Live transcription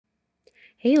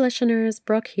Hey listeners,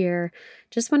 Brooke here.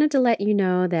 Just wanted to let you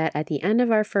know that at the end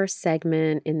of our first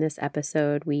segment in this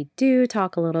episode, we do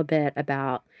talk a little bit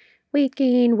about weight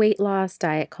gain, weight loss,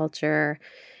 diet culture,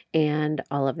 and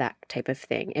all of that type of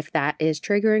thing. If that is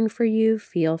triggering for you,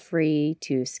 feel free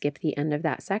to skip the end of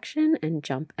that section and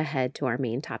jump ahead to our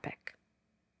main topic.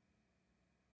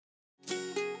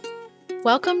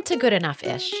 Welcome to Good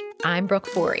Enough-ish. I'm Brooke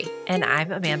Forey. And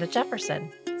I'm Amanda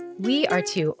Jefferson. We are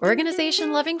two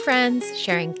organization-loving friends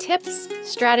sharing tips,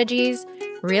 strategies,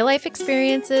 real-life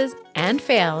experiences, and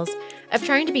fails of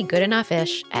trying to be good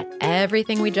enough-ish at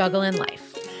everything we juggle in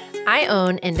life. I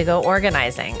own Indigo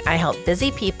Organizing. I help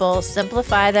busy people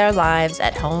simplify their lives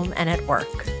at home and at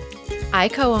work. I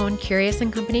co-own Curious &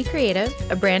 Company Creative,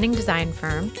 a branding design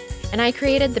firm, and I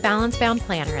created the Balance Bound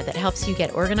Planner that helps you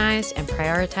get organized and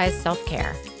prioritize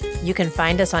self-care. You can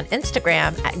find us on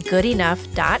Instagram at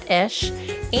goodenough.ish,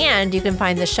 and you can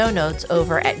find the show notes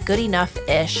over at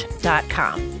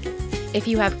goodenoughish.com. If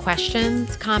you have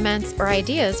questions, comments, or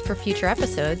ideas for future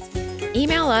episodes,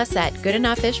 email us at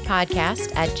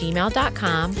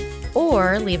goodenoughishpodcast@gmail.com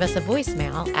or leave us a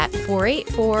voicemail at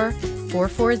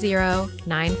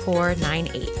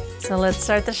 484-440-9498. So let's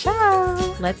start the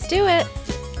show. Let's do it.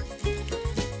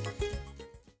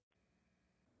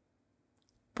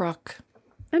 Brooke.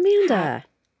 Amanda.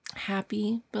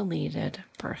 Happy belated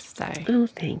birthday. Oh,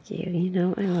 thank you. You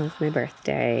know, I love my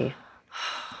birthday.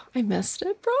 I missed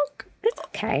it, Brooke. It's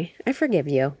okay. I forgive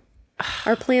you.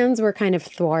 Our plans were kind of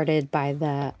thwarted by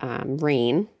the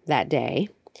rain that day.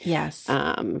 Yes.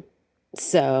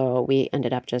 So we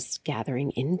ended up just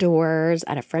gathering indoors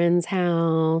at a friend's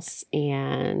house,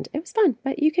 and it was fun,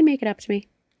 but you can make it up to me.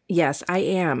 Yes, I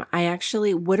am.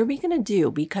 What are we going to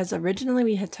do? Because originally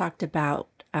we had talked about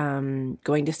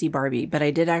going to see Barbie, but I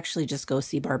did actually just go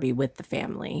see Barbie with the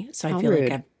family. So I feel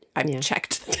like I've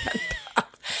checked that box.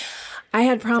 I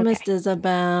had promised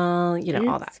Isabel,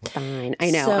 all that. Fine.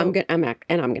 I know. So, I'm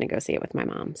gonna go see it with my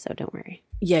mom, so don't worry.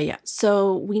 Yeah.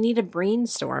 So we need to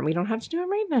brainstorm. We don't have to do it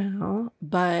right now,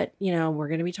 but we're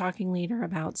going to be talking later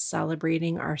about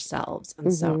celebrating ourselves.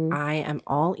 And so I am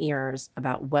all ears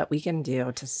about what we can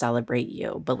do to celebrate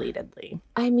you belatedly.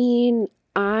 I mean,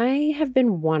 I have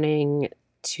been wanting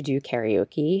to do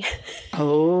karaoke.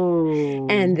 Oh.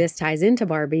 And this ties into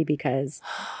Barbie because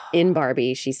in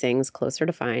Barbie, she sings Closer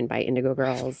to Fine by Indigo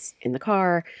Girls in the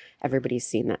car. Everybody's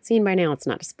seen that scene by now. It's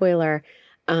not a spoiler.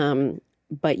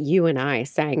 But you and I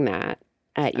sang that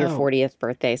at your 40th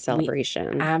birthday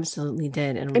celebration. We absolutely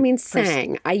did. And I mean,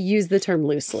 sang. I use the term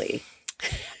loosely.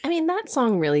 I mean, that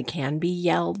song really can be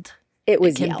yelled. It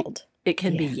was yelled. It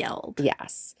can be yelled.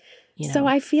 Yes. So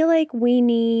I feel like we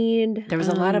need... There was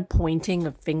a lot of pointing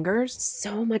of fingers.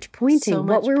 So much pointing.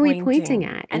 What were we pointing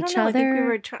at? Each other? I think we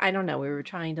were I don't know. We were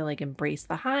trying to embrace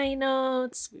the high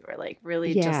notes. We were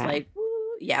really just woo.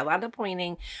 Yeah, a lot of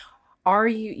pointing. Are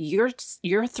you're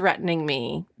threatening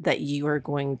me that you are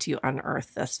going to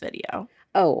unearth this video?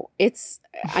 Oh,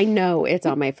 I know it's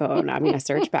on my phone. I'm going to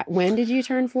search back. When did you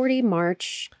turn 40?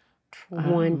 March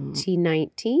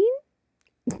 2019?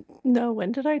 No,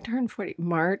 when did I turn 40?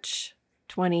 March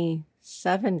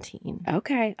 2017.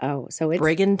 Okay. Oh, so it's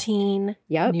Brigantine,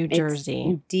 New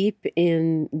Jersey. It's deep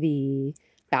in the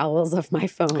bowels of my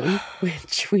phone,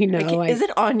 which we know. Is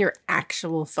it on your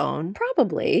actual phone?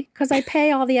 Probably, because I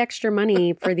pay all the extra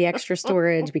money for the extra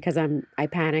storage because I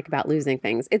panic about losing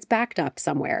things. It's backed up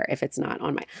somewhere if it's not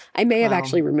on I may have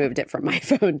actually removed it from my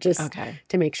phone just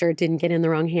to make sure it didn't get in the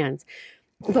wrong hands.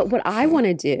 But what I want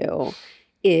to do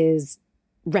is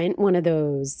rent one of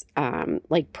those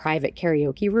private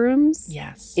karaoke rooms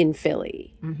in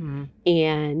Philly. Mm-hmm.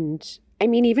 And I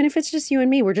mean, even if it's just you and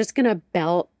me, we're just going to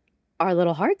belt our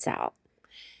little hearts out.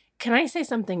 Can I say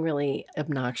something really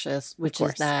obnoxious, which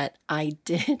is that I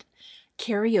did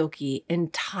karaoke in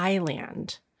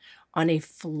Thailand in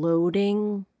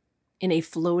a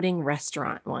floating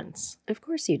restaurant once. Of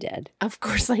course you did. Of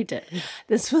course I did.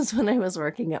 This was when I was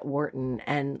working at Wharton,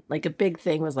 and a big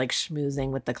thing was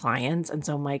schmoozing with the clients. And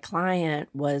so my client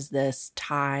was this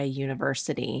Thai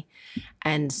university.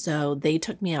 And so they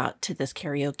took me out to this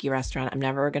karaoke restaurant. I'm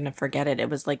never going to forget it. It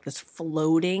was this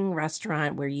floating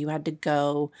restaurant where you had to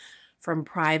go from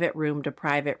private room to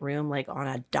private room, on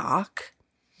a dock.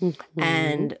 Mm-hmm.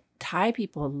 And Thai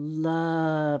people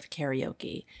love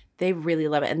karaoke. They really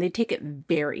love it, and they take it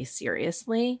very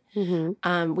seriously.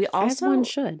 Mm-hmm. We also,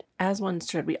 as one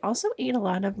should. We also ate a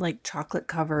lot of chocolate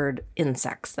covered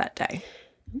insects that day.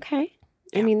 Okay,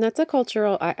 yeah. I mean that's a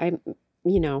cultural.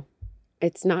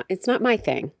 It's not my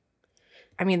thing.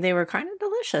 I mean, they were kind of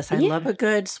delicious. I love a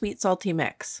good sweet salty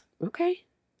mix. Okay.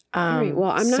 All right. Well,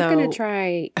 I'm not going to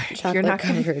try chocolate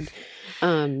covered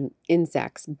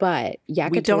insects. But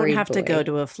Yakitori We don't have Boy, to go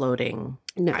to a floating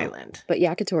island. But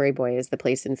Yakitori Boy is the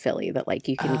place in Philly that like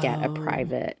you can get a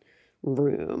private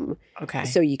room. Okay.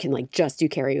 So you can like just do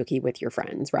karaoke with your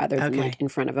friends rather than like in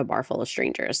front of a bar full of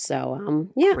strangers. So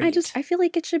I feel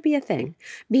like it should be a thing.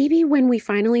 Maybe when we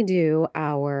finally do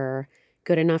our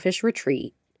Good Enough-ish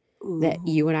retreat, that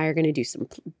you and I are going to do some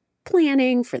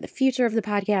planning for the future of the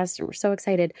podcast, and we're so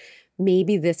excited.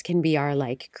 Maybe this can be our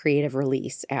like creative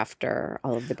release after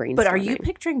all of the brainstorming. But are you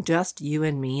picturing just you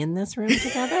and me in this room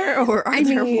together, or are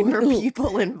there more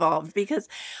people involved? Because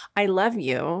I love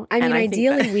you. I mean,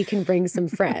 ideally we can bring some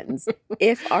friends.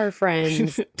 If our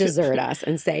friends desert us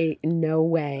and say, no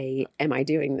way am I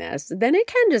doing this, then it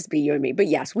can just be you and me. But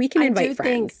yes, we can invite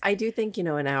friends. I do think,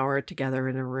 an hour together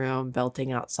in a room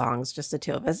belting out songs, just the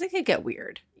two of us, it could get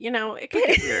weird. It could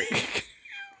get weird.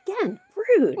 Again,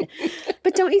 rude.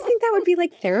 But don't you think that would be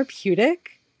like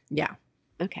therapeutic? Yeah.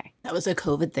 Okay. That was a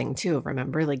COVID thing too.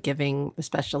 Remember, like giving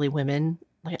especially women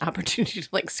like opportunity to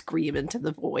like scream into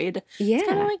the void. Yeah. It's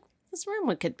kind of like this room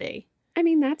what could be. I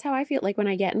mean, that's how I feel like when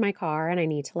I get in my car and I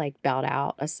need to like belt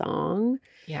out a song.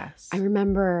 Yes. I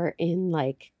remember in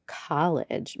like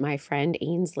college, my friend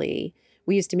Ainsley,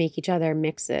 we used to make each other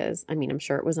mixes. I mean, I'm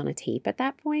sure it was on a tape at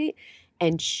that point.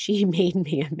 And she made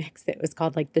me a mix that was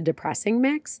called like the depressing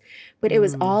mix. But it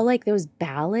was all like those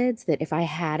ballads that if I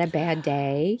had a bad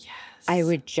day, I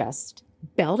would just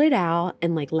belt it out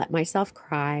and like let myself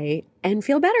cry and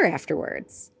feel better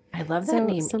afterwards. I love that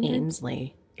name,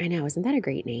 Ainsley. I know. Isn't that a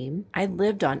great name? I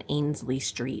lived on Ainsley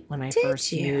Street when I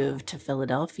first moved to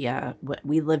Philadelphia.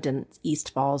 We lived in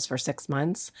East Falls for 6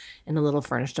 months in a little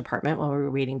furnished apartment while we were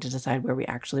waiting to decide where we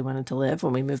actually wanted to live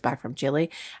when we moved back from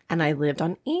Chile. And I lived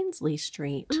on Ainsley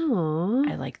Street. Aww.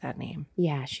 I like that name.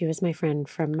 Yeah, she was my friend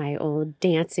from my old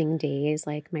dancing days,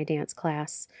 like my dance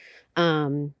class.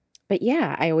 But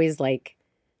yeah, I always like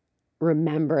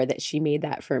remember that she made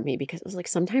that for me because it was like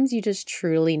sometimes you just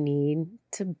truly need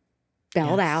to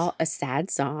belt out a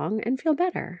sad song and feel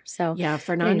better. So yeah,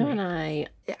 Fernando and I,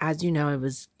 as you know, I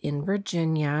was in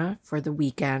Virginia for the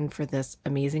weekend for this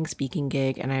amazing speaking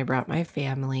gig, and I brought my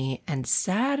family. And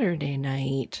Saturday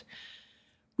night,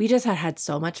 we just had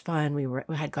so much fun. We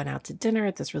had gone out to dinner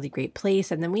at this really great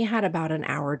place, and then we had about an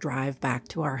hour drive back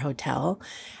to our hotel,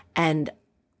 and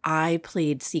I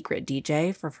played secret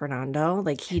DJ for Fernando.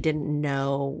 Like he didn't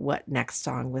know what next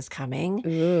song was coming,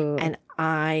 and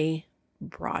I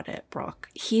brought it, Brooke.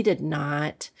 He did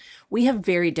not. We have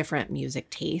very different music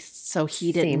tastes, so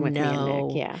he didn't know.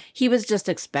 Nick, yeah. He was just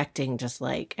expecting just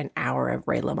like an hour of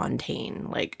Ray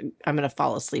LaMontagne, like I'm gonna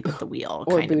fall asleep at the wheel,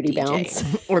 or kind booty of DJ.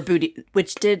 bounce, or booty,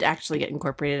 which did actually get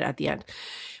incorporated at the end.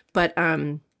 But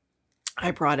I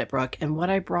brought it, Brooke, and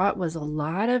what I brought was a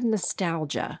lot of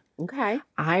nostalgia. Okay.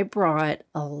 I brought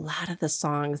a lot of the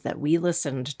songs that we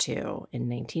listened to in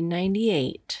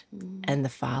 1998 and the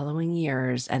following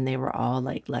years, and they were all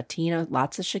like Latino,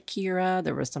 lots of Shakira.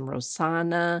 There was some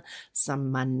Rosanna,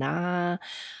 some Maná.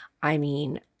 I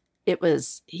mean,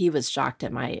 he was shocked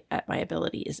at my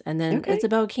abilities. And then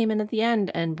Isabel came in at the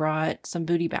end and brought some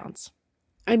booty bounce.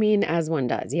 I mean, as one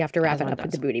does. You have to wrap it up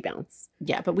with the booty bounce.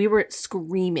 Yeah, but we were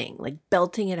screaming, like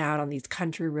belting it out on these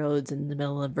country roads in the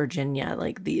middle of Virginia,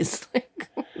 like these. Like,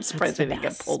 I'm surprised I didn't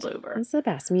get pulled over. It's the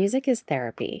best. Music is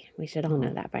therapy. We should all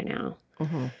know that by now.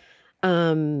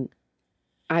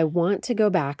 I want to go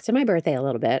back to my birthday a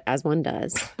little bit, as one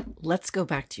does. Let's go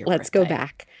back to your birthday. Let's go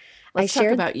back. Let's talk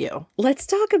about you. Let's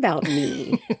talk about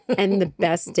me and the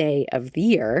best day of the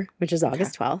year, which is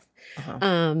August 12th.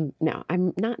 No,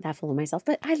 I'm not that full of myself,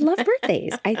 but I love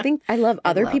birthdays. I think I love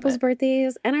other people's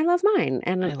birthdays and I love mine.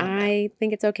 And I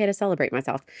think it's okay to celebrate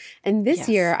myself. And this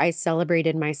year I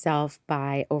celebrated myself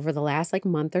by, over the last like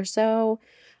month or so,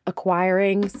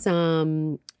 acquiring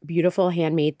some beautiful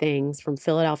handmade things from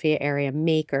Philadelphia area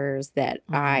makers that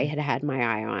I had my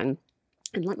eye on.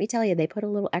 And let me tell you, they put a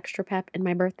little extra pep in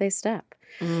my birthday step.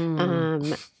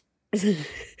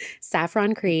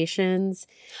 Saffron Creations.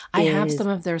 I have some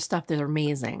of their stuff. They're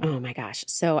amazing. Oh my gosh.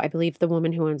 So I believe the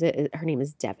woman who owns it, her name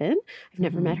is Devin. I've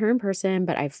never met her in person,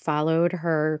 but I've followed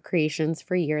her creations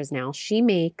for years now. She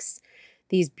makes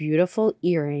these beautiful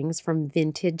earrings from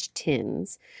vintage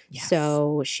tins. Yes.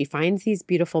 So she finds these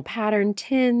beautiful pattern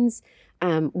tins,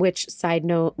 which, side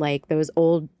note, like those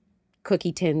old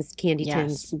cookie tins, candy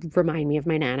tins remind me of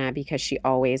my Nana because she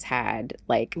always had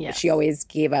she always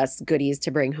gave us goodies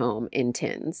to bring home in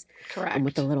tins. Correct. And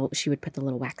with she would put the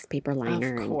little wax paper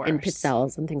liner and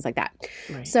pixels and things like that.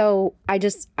 Right. So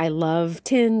I love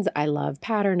tins. I love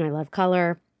pattern. I love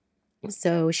color.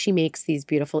 So she makes these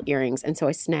beautiful earrings. And so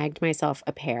I snagged myself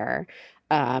a pair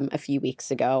a few weeks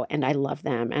ago, and I love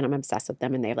them and I'm obsessed with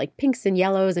them. And they have like pinks and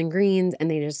yellows and greens, and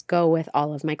they just go with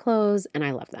all of my clothes, and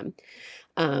I love them.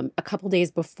 A couple days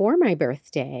before my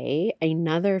birthday,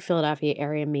 another Philadelphia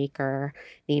area maker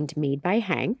named Made by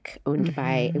Hank, owned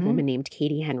by a woman named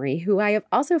Katie Henry, who I have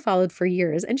also followed for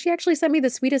years. And she actually sent me the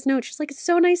sweetest note. She's like, it's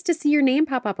so nice to see your name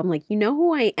pop up. I'm like, you know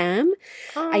who I am?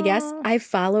 Aww. I guess I've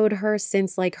followed her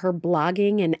since like her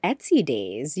blogging and Etsy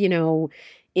days, you know,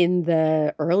 in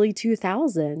the early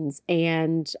 2000s.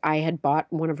 And I had bought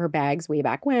one of her bags way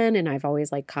back when, and I've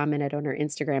always like commented on her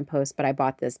Instagram post, but I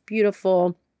bought this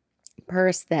beautiful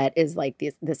purse that is like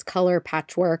this color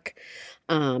patchwork.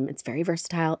 It's very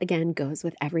versatile. Again, goes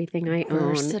with everything I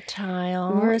own.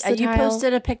 Versatile. You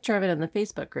posted a picture of it in the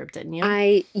Facebook group, didn't you?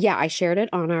 I shared it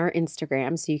on our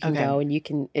Instagram, so you can go and you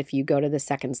can, if you go to the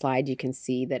second slide, you can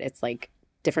see that it's like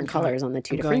different colors on the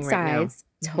two different sides.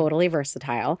 Totally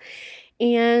versatile.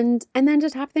 And then to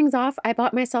top things off, I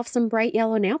bought myself some bright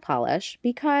yellow nail polish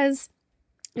because,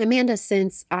 Amanda,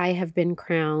 since I have been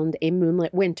crowned a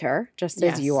moonlit winter, just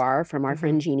as you are from our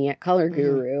friend Jeannie at Color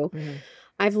Guru,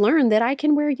 I've learned that I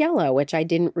can wear yellow, which I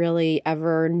didn't really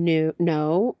ever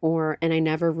know, and I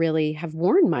never really have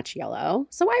worn much yellow.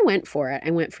 So I went for it.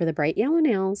 I went for the bright yellow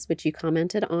nails, which you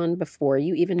commented on before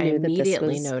you even knew that this was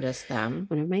immediately noticed them.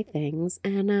 One of my things.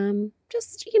 And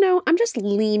just, you know, I'm just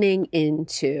leaning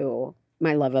into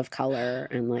my love of color,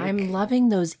 and like I'm loving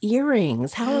those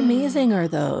earrings. How amazing are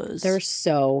those? They're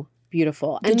so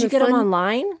beautiful. Did you get them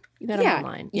online? You got them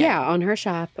online. Yeah, on her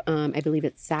shop. I believe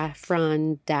it's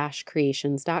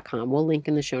saffron-creations.com. We'll link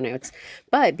in the show notes.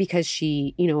 But because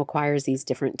she, you know, acquires these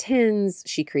different tins,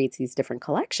 she creates these different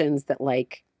collections that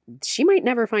like she might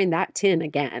never find that tin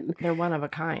again. They're one of a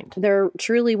kind. They're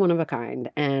truly one of a kind.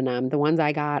 And the ones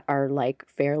I got are like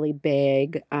fairly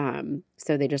big.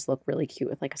 So they just look really cute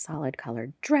with like a solid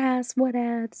colored dress. What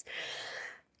else?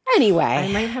 Anyway. I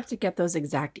might have to get those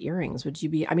exact earrings. Would you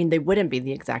be, I mean, they wouldn't be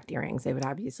the exact earrings. They would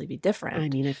obviously be different. I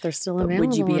mean, if they're still available.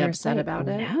 Would you be upset about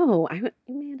it? No.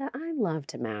 Amanda, I love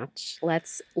to match.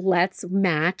 Let's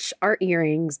match our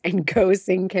earrings and go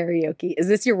sing karaoke. Is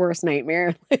this your worst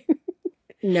nightmare?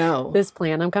 No. This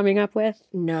plan I'm coming up with?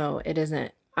 No, it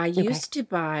isn't. I used to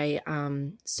buy,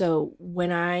 so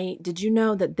did you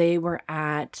know that they were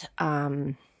at,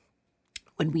 when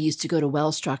we used to go to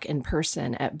Wellstruck in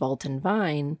person at Vault and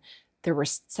Vine,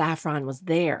 Saffron was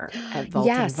there at Vault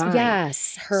and Vine.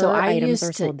 Yes, her items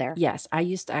are sold there. Yes, I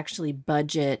used to actually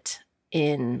budget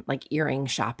in like earring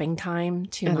shopping time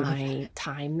to my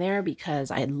time there because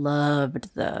I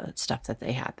loved the stuff that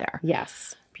they had there.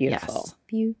 Yes. Beautiful. Yes.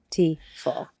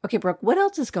 Beautiful. Okay, Brooke, what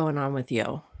else is going on with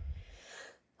you?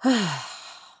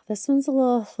 This one's a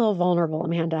little vulnerable,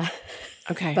 Amanda.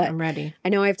 Okay, but I'm ready. I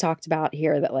know I've talked about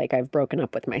here that like I've broken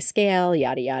up with my scale,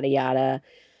 yada, yada, yada.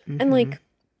 And like,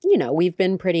 you know, we've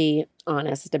been pretty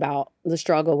honest about the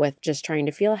struggle with just trying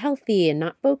to feel healthy and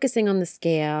not focusing on the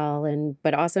scale,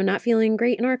 but also not feeling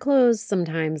great in our clothes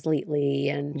sometimes lately.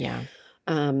 And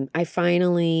I'm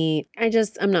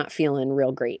not feeling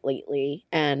real great lately.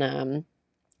 And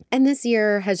this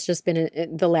year has just been,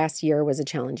 the last year was a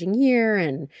challenging year,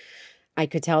 and I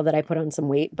could tell that I put on some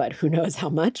weight, but who knows how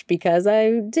much, because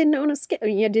I didn't own a scale.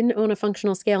 I didn't own a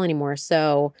functional scale anymore.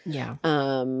 So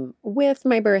with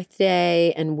my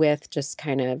birthday and with just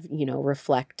kind of, you know,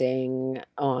 reflecting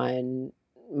on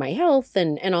my health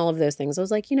and all of those things, I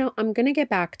was like, you know, I'm going to get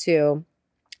back to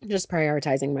just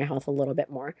prioritizing my health a little bit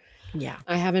more. Yeah.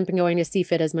 I haven't been going to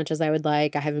CFIT as much as I would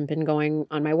like. I haven't been going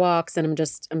on my walks, and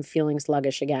I'm feeling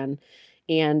sluggish again.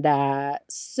 And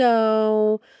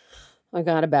so I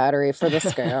got a battery for the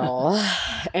scale.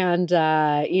 And,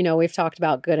 you know, we've talked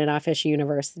about Good Enough-ish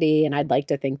University, and I'd like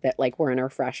to think that like we're in our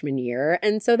freshman year.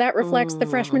 And so that reflects the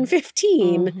freshman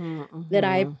 15 that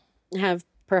I have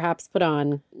perhaps put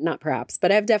on, not perhaps,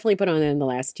 but I've definitely put on in the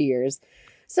last 2 years.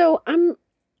 So I'm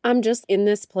just in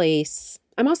this place.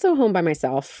 I'm also home by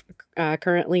myself.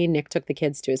 Currently, Nick took the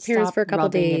kids to his parents for a couple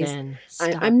days.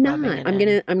 I'm not. I'm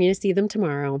gonna see them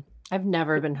tomorrow. I've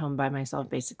never been home by myself,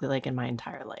 basically, like in my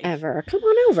entire life. Ever. Come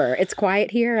on over. It's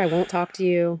quiet here. I won't talk to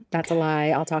you. That's a lie.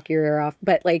 I'll talk your ear off.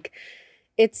 But like,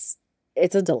 it's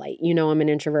a delight. You know, I'm an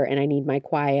introvert and I need my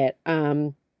quiet.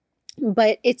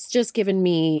 But it's just given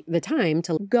me the time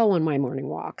to go on my morning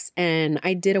walks. And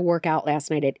I did a workout last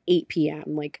night at 8 p.m.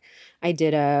 Like I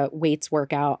did a weights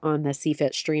workout on the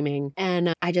CFIT streaming,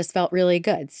 and I just felt really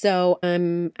good. So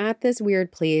I'm at this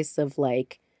weird place of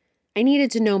like, I needed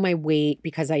to know my weight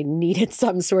because I needed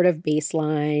some sort of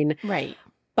baseline. Right.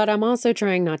 But I'm also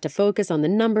trying not to focus on the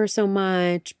number so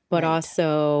much, but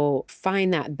also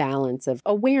find that balance of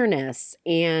awareness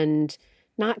and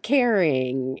not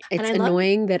caring. It's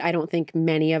annoying that I don't think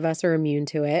many of us are immune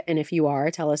to it. And if you are,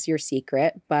 tell us your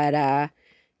secret. But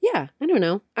yeah, I don't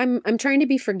know. I'm trying to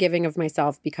be forgiving of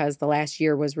myself because the last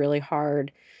year was really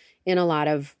hard in a lot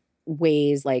of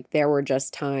ways. Like there were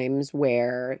just times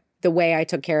where the way I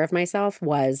took care of myself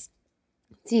was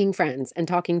seeing friends and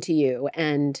talking to you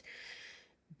and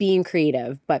being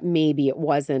creative, but maybe it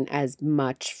wasn't as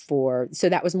much so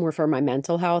that was more for my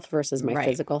mental health versus my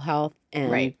physical health.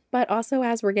 And but also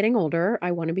as we're getting older,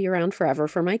 I want to be around forever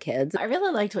for my kids. I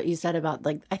really liked what you said about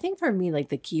like, I think for me, like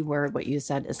the key word, what you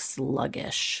said is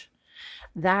sluggish.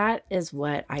 That is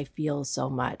what I feel so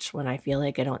much when I feel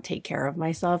like I don't take care of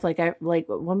myself. Like at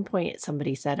one point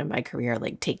somebody said in my career,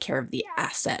 like take care of the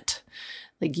asset,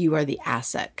 like you are the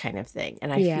asset kind of thing.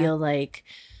 And I feel like,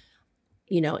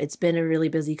 it's been a really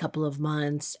busy couple of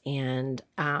months, and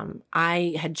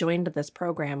I had joined this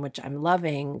program, which I'm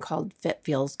loving, called Fit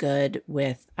Feels Good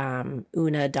with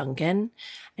Una Duncan,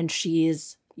 and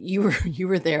you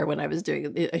were there when I was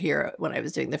doing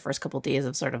the first couple of days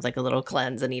of sort of like a little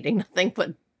cleanse and eating nothing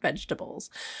but vegetables.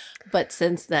 But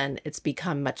since then, it's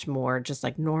become much more just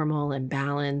like normal and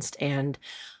balanced, and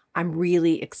I'm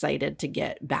really excited to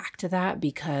get back to that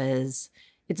because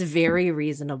it's very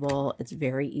reasonable. It's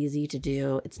very easy to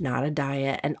do. It's not a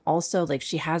diet. And also, like,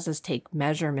 she has us take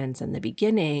measurements in the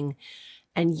beginning.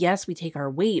 And yes, we take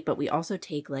our weight, but we also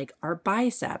take like our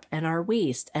bicep and our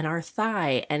waist and our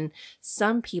thigh. And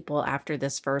some people after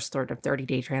this first sort of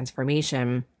 30-day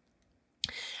transformation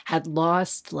had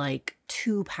lost like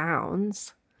 2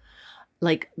 pounds,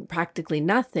 like practically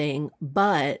nothing,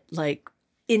 but like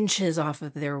inches off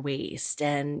of their waist,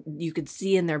 and you could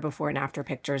see in their before and after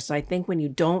pictures. So I think when you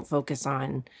don't focus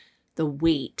on the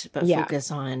weight, but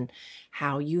focus on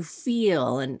how you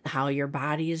feel and how your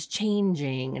body is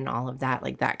changing and all of that,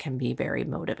 like that can be very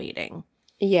motivating.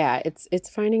 Yeah, it's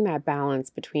finding that balance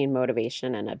between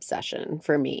motivation and obsession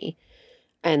for me,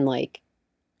 and like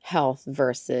health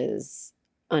versus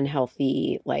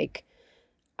unhealthy. Like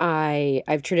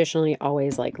I've traditionally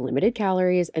always like limited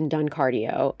calories and done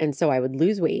cardio. And so I would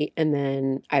lose weight and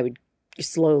then I would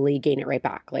slowly gain it right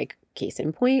back. Like case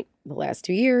in point, the last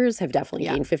 2 years have definitely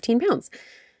gained 15 pounds,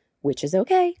 which is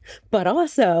okay. But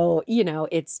also,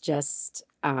 it's just,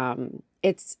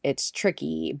 it's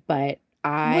tricky, but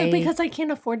because I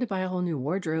can't afford to buy a whole new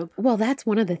wardrobe. Well, that's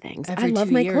one of the things. I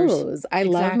love my clothes. I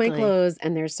love my clothes.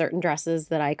 And there's certain dresses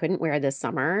that I couldn't wear this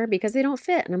summer because they don't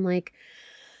fit. And I'm like,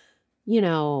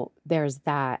 there's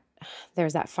that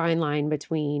fine line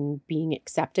between being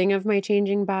accepting of my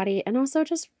changing body and also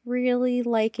just really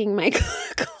liking my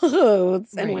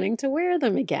clothes and wanting to wear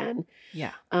them again.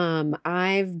 Yeah.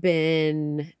 I've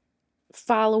been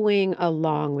following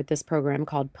along with this program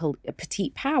called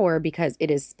Petite Power because it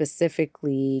is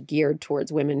specifically geared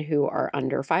towards women who are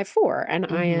under 5'4", and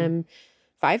I am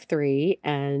 5'3",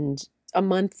 and a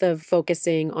month of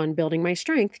focusing on building my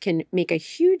strength can make a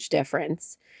huge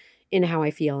difference in how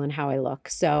I feel and how I look.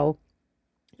 So,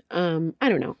 I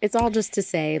don't know. It's all just to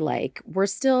say, like, we're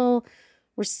still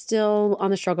on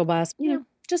the struggle bus,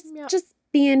 just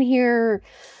being here,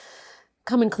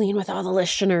 coming clean with all the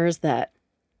listeners that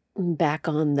I'm back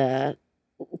on the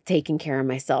taking care of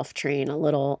myself train a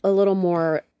little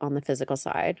more on the physical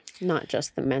side, not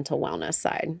just the mental wellness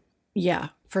side. Yeah,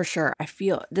 for sure. I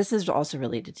feel this is also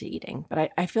related to eating, but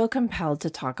I feel compelled to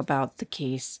talk about the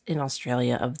case in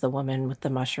Australia of the woman with the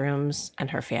mushrooms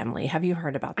and her family. Have you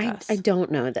heard about this? I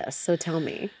don't know this, so tell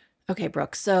me. Okay,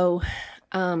 Brooke. So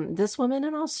this woman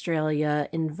in Australia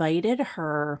invited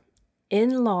her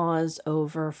in-laws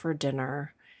over for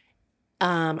dinner.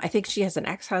 I think she has an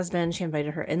ex-husband. She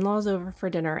invited her in-laws over for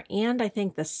dinner, and I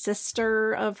think the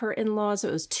sister of her in-laws.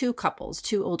 It was two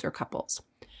older couples.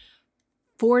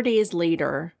 4 days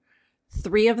later,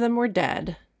 3 of them were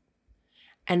dead,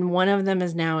 and 1 of them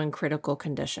is now in critical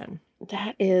condition.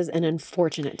 That is an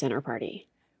unfortunate dinner party.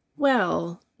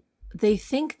 Well, they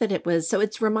think that it was, so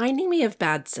it's reminding me of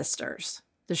Bad Sisters,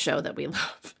 the show that we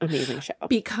love. Amazing show.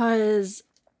 Because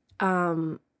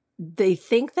they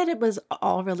think that it was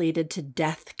all related to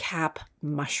death cap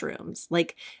mushrooms.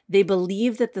 Like they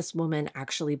believe that this woman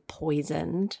actually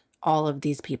poisoned all of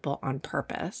these people on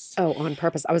purpose. Oh, on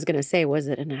purpose. I was going to say, was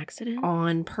it an accident?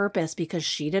 On purpose, because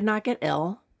she did not get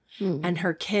ill and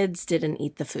her kids didn't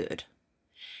eat the food.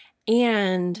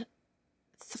 And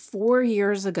 4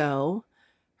 years ago,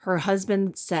 her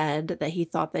husband said that he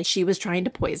thought that she was trying to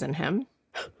poison him.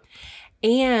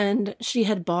 And she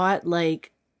had bought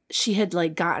she had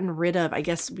like gotten rid of, I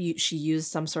guess she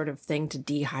used some sort of thing to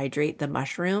dehydrate the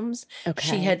mushrooms. Okay.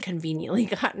 She had conveniently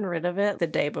gotten rid of it the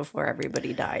day before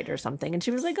everybody died or something. And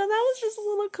she was like, oh, that was just a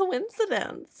little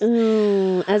coincidence.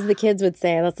 As the kids would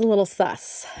say, that's a little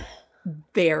sus.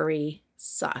 Very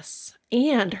sus.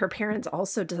 And her parents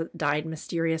also died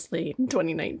mysteriously in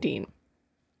 2019.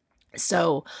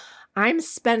 So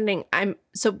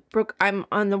Brooke, I'm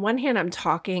on the one hand, I'm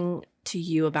talking to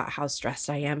you about how stressed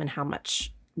I am and how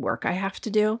much work I have to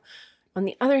do. On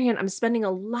the other hand, I'm spending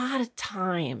a lot of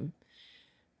time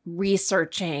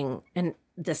researching in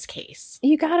this case.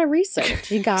 You got to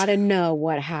research. You got to know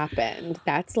what happened.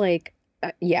 That's like,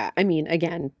 yeah, I mean,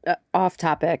 again, off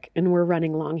topic and we're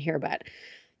running long here, but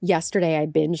yesterday I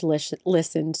binge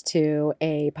listened to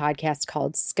a podcast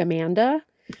called Scamanda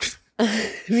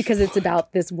because it's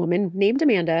about this woman named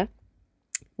Amanda,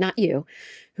 not you,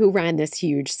 who ran this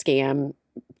huge scam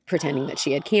pretending that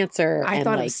she had cancer. I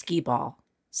thought it was skee ball.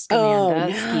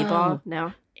 Scamanda, skee ball.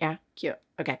 No. Yeah. Cute.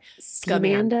 Okay.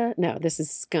 Scamanda? No, this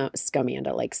is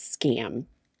Scamanda, like scam.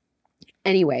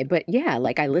 Anyway, but yeah,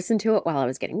 like I listened to it while I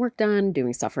was getting work done,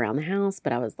 doing stuff around the house,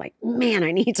 but I was like, man,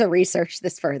 I need to research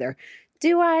this further.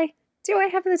 Do I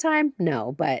have the time?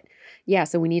 No, but yeah,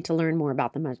 so we need to learn more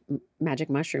about the magic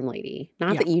mushroom lady.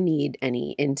 Not that you need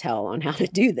any intel on how to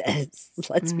do this.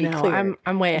 Let's be clear.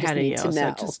 I'm way ahead of you, so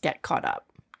just get caught up.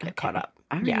 Caught up.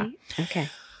 All right. Okay.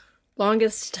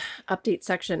 Longest update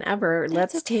section ever.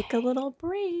 Let's take a little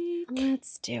break.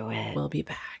 Let's do it. We'll be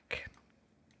back.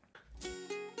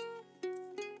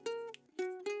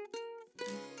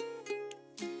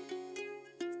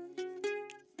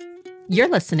 You're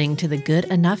listening to the Good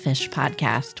Enough-ish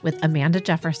podcast with Amanda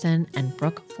Jefferson and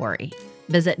Brooke Forey.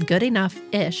 Visit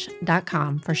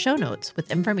goodenoughIsh.com for show notes with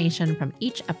information from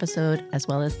each episode, as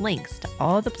well as links to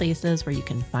all the places where you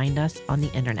can find us on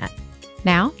the internet.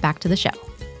 Now, back to the show.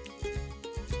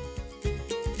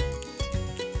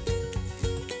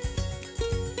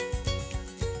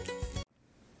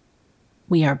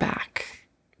 We are back.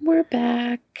 We're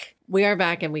back. We are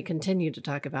back, and we continue to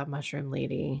talk about Mushroom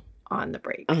Lady on the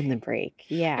break.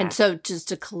 Yeah. And so just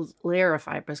to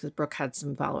clarify, because Brooke had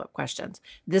some follow-up questions,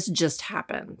 this just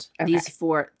happened. Okay. These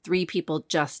three people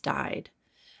just died,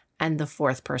 and the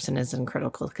fourth person is in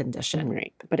critical condition.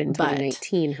 Right. But in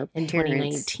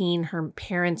 2019, her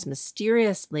parents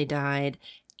mysteriously died,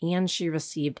 and she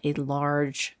received a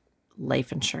large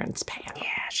life insurance payout.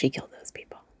 Yeah, she killed those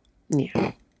people.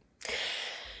 Yeah.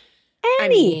 I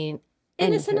mean,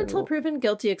 innocent until proven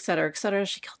guilty, et cetera,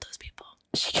 she killed those people.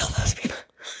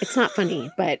 It's not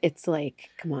funny, but it's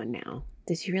like, come on now.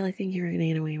 Did you really think you were going to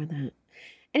get away with that?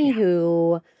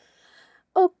 Anywho,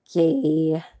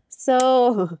 okay.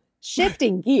 So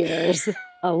shifting gears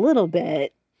a little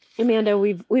bit, Amanda,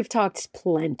 we've talked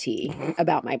plenty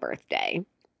about my birthday.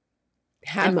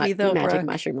 Happy though, Magic Brooke.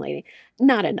 Mushroom Lady.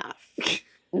 Not enough.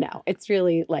 No, it's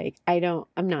really like, I'm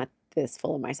not this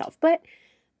full of myself, but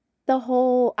the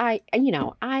whole, I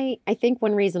think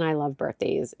one reason I love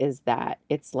birthdays is that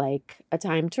it's like a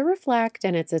time to reflect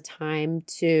and it's a time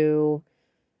to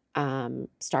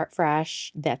start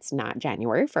fresh. That's not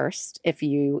January 1st. If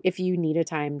you need a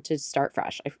time to start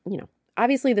fresh,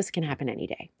 obviously this can happen any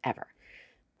day ever.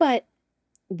 But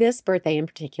this birthday in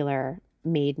particular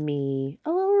made me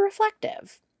a little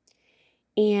reflective.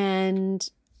 And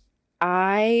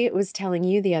I was telling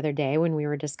you the other day when we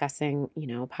were discussing,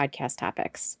 podcast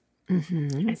topics,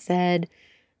 I said,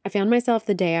 I found myself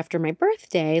the day after my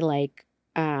birthday, like,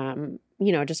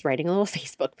 just writing a little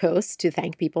Facebook post to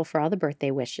thank people for all the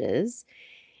birthday wishes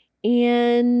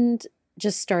and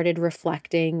just started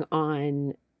reflecting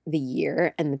on the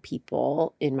year and the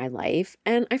people in my life.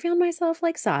 And I found myself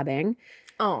like sobbing.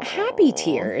 Oh, happy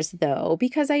tears though,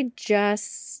 because I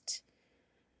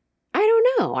don't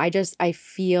know. I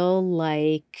feel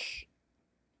like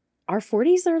our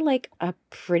 40s are like a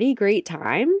pretty great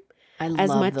time. I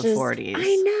love the 40s.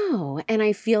 I know. And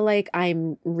I feel like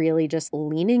I'm really just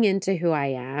leaning into who I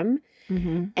am.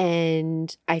 Mm-hmm.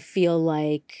 And I feel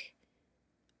like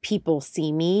people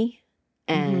see me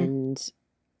and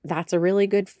that's a really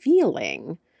good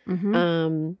feeling.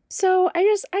 Mm-hmm. So I got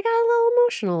a little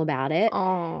emotional about it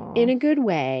in a good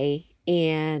way.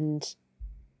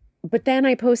 But then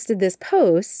I posted this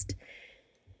post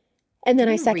and then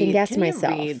I second-guessed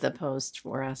myself. Can you read the post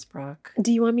for us, Brooke?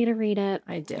 Do you want me to read it?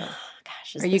 I do.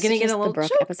 Gosh, are you going to get a little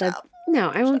Brooke choked episode? up? No,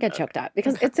 I won't get choked up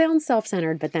because it sounds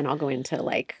self-centered, but then I'll go into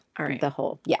like the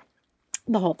whole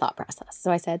thought process.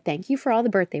 So I said, thank you for all the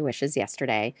birthday wishes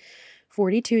yesterday.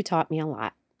 42 taught me a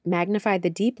lot. Magnified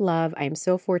the deep love I am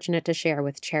so fortunate to share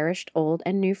with cherished old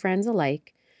and new friends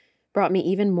alike. brought me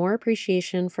even more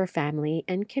appreciation for family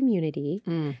and community,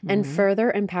 and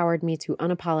further empowered me to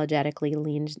unapologetically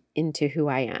lean into who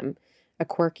I am. A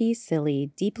quirky,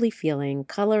 silly, deeply feeling,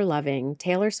 color-loving,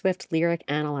 Taylor Swift lyric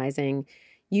analyzing,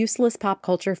 useless pop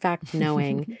culture fact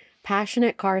knowing,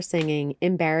 passionate car singing,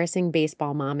 embarrassing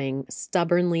baseball momming,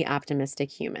 stubbornly optimistic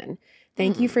human.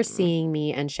 Thank you for seeing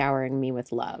me and showering me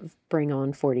with love. Bring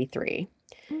on 43.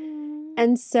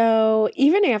 And so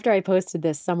even after I posted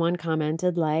this, someone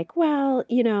commented like, well,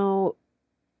 you know,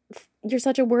 you're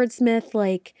such a wordsmith.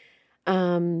 Like,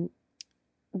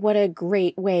 what a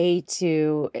great way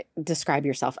to describe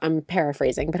yourself. I'm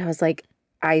paraphrasing, but I was like,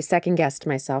 I second guessed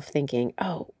myself thinking,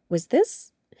 oh, was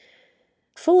this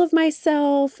full of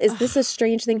myself? Is this a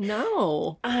strange thing?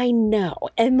 No. I know.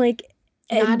 And like,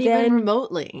 not even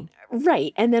remotely.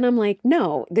 Right. And then I'm like,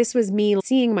 no, this was me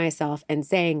seeing myself and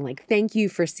saying like, thank you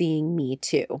for seeing me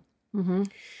too.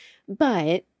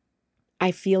 But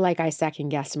I feel like I second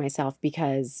guessed myself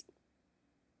because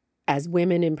as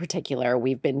women in particular,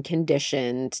 we've been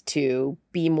conditioned to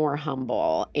be more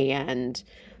humble and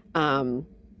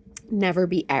never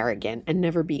be arrogant and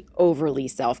never be overly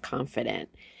self-confident.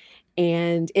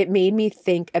 And it made me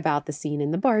think about the scene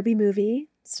in the Barbie movie.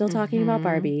 Still talking about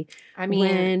Barbie. I mean,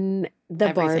 when the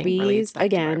Barbies,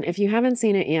 again, if you haven't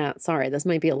seen it yet, sorry, this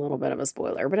might be a little bit of a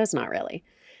spoiler, but it's not really.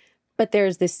 But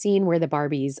there's this scene where the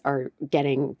Barbies are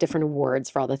getting different awards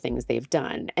for all the things they've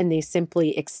done. And they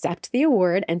simply accept the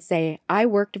award and say, I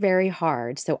worked very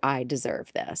hard, so I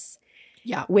deserve this.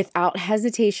 Yeah. Without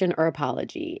hesitation or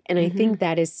apology. And I think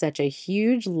that is such a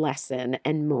huge lesson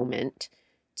and moment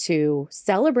to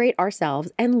celebrate ourselves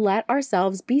and let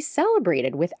ourselves be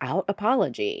celebrated without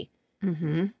apology.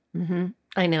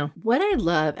 I know. What I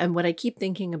love and what I keep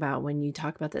thinking about when you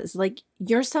talk about this, like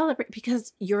you're celebrating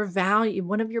because your value,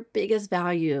 one of your biggest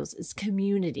values is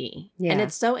community. Yeah. And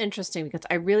it's so interesting because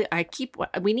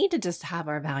we need to just have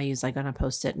our values like on a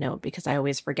Post-it note because I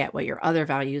always forget what your other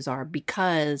values are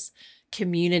because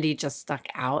community just stuck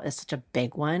out as such a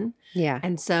big one. Yeah.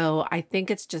 And so I think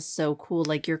it's just so cool.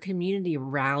 Like your community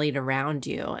rallied around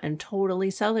you and totally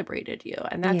celebrated you.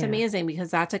 And that's amazing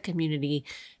because that's a community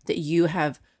that you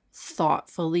have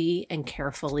thoughtfully and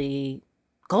carefully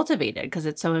cultivated because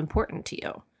it's so important to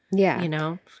you. Yeah. You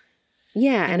know?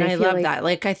 Yeah. And I love that.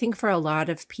 Like, I think for a lot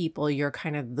of people, you're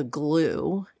kind of the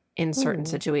glue in certain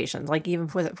situations. Like even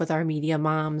with our media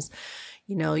moms,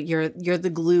 you know, you're the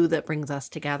glue that brings us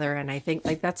together. And I think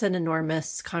like that's an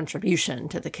enormous contribution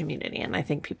to the community. And I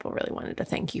think people really wanted to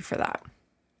thank you for that.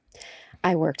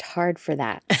 I worked hard for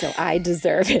that, so I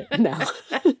deserve it. No,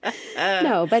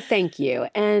 no, but thank you.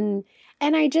 And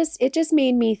it just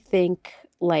made me think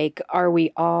like, are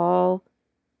we all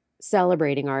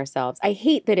celebrating ourselves? I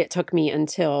hate that it took me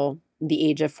until the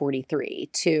age of 43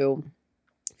 to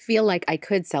feel like I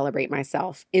could celebrate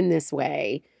myself in this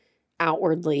way,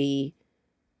 outwardly,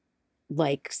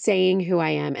 like saying who I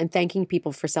am and thanking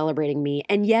people for celebrating me.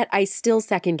 And yet I still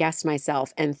second guessed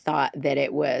myself and thought that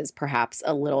it was perhaps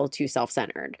a little too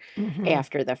self-centered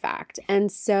after the fact. And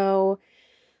so,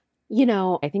 you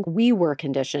know, I think we were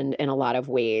conditioned in a lot of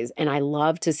ways. And I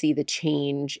love to see the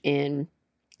change in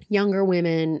younger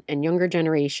women and younger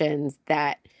generations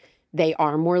that they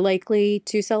are more likely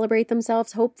to celebrate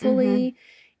themselves, hopefully.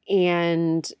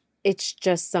 And it's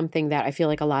just something that I feel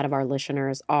like a lot of our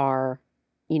listeners are,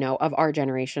 you know, of our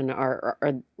generation are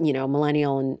you know,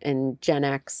 millennial and Gen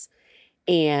X.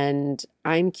 And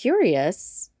I'm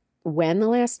curious when the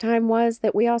last time was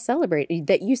that we all celebrated,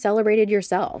 that you celebrated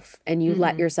yourself and you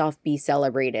let yourself be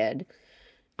celebrated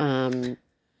in a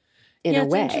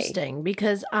way. It's interesting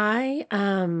because I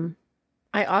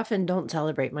often don't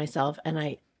celebrate myself. And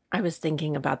I was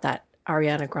thinking about that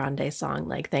Ariana Grande song,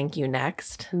 like Thank You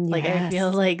Next. Yes. Like I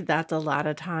feel like that's a lot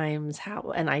of times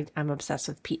and I'm obsessed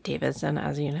with Pete Davidson,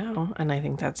 as you know, and I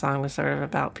think that song was sort of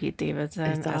about Pete Davidson.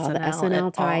 It's all the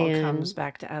SNL tie-in. All comes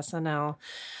back to SNL.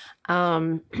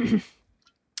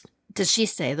 Does she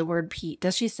say the word Pete?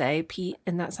 Does she say Pete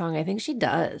in that song? I think she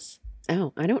does.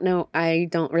 Oh, I don't know. I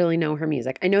don't really know her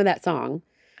music. I know that song.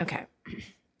 Okay.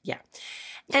 Yeah.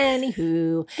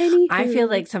 Anywho, I feel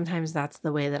like sometimes that's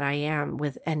the way that I am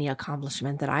with any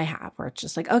accomplishment that I have, where it's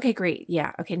just like, okay, great.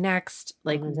 Yeah. Okay. Next,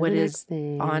 like what is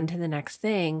on to the next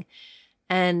thing.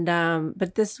 And,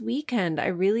 but this weekend, I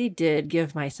really did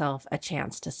give myself a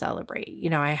chance to celebrate. You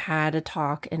know, I had a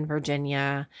talk in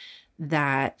Virginia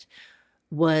that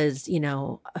was, you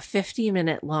know, a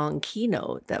 50-minute long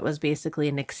keynote that was basically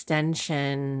an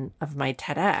extension of my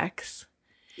TEDx.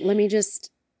 Let me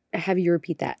just have you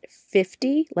repeat that.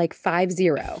 50, like 50.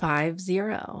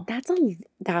 50.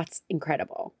 That's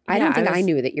incredible. I don't think I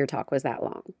knew that your talk was that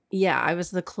long. Yeah, I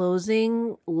was the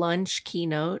closing lunch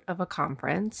keynote of a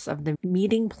conference of the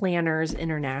Meeting Planners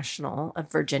International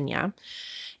of Virginia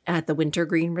at the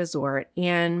Wintergreen Resort.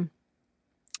 And,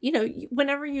 you know,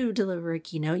 whenever you deliver a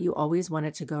keynote, you always want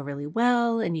it to go really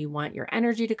well, and you want your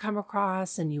energy to come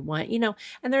across, and you want, you know,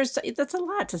 and that's a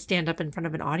lot to stand up in front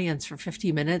of an audience for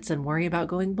 50 minutes and worry about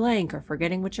going blank or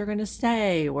forgetting what you're going to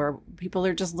say, or people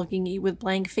are just looking at you with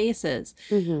blank faces.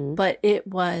 Mm-hmm. But it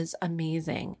was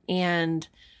amazing. And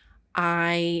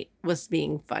I was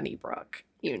being funny, Brooke.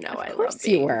 You know, I love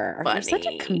being funny. You're such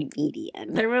a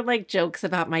comedian. There were like jokes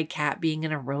about my cat being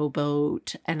in a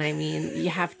rowboat. And I mean, you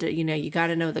have to, you know, you got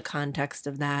to know the context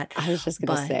of that. I was just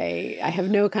going to say, I have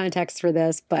no context for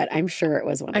this, but I'm sure it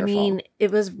was wonderful. I mean,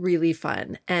 it was really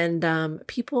fun. And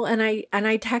people, and I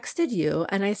texted you,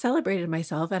 and I celebrated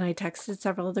myself, and I texted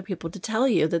several other people to tell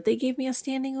you that they gave me a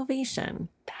standing ovation.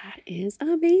 That is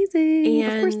amazing.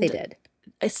 And of course they did.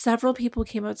 Several people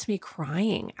came up to me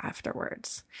crying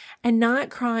afterwards, and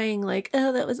not crying like,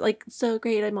 oh, that was like so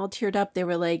great, I'm all teared up. They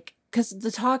were like, because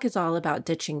the talk is all about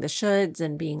ditching the shoulds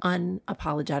and being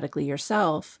unapologetically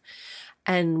yourself.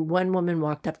 And one woman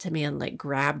walked up to me and like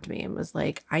grabbed me and was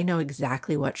like, I know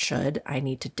exactly what should I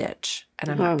need to ditch. And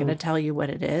I'm not going to tell you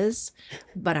what it is,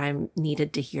 but I'm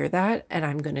needed to hear that. And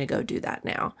I'm going to go do that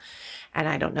now. And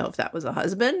I don't know if that was a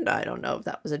husband. I don't know if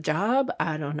that was a job.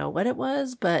 I don't know what it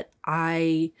was, but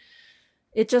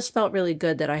it just felt really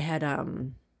good that I had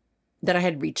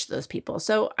reached those people.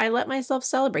 So I let myself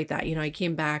celebrate that. You know, I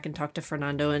came back and talked to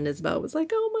Fernando, and Isabel was like,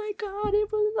 oh my God,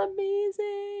 it was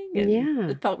amazing. And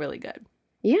yeah. It felt really good.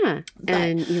 Yeah. But,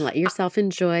 and you let yourself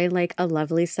enjoy like a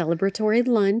lovely celebratory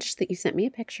lunch that you sent me a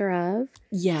picture of.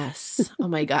 Yes. Oh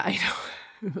my God. I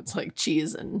know. It's like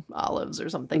cheese and olives or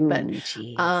something. But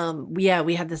yeah,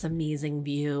 we had this amazing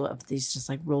view of these just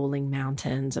like rolling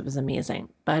mountains. It was amazing.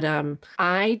 But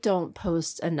I don't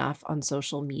post enough on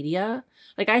social media.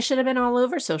 Like I should have been all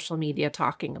over social media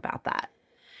talking about that.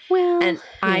 Well, and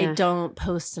I don't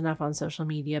post enough on social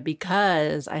media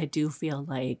because I do feel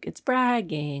like it's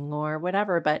bragging or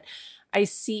whatever. But I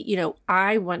see, you know,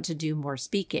 I want to do more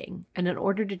speaking. And in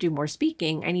order to do more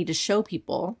speaking, I need to show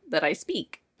people that I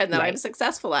speak and that I'm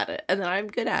successful at it and that I'm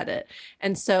good at it.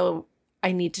 And so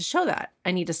I need to show that.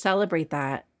 I need to celebrate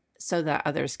that so that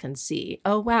others can see,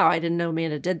 oh, wow, I didn't know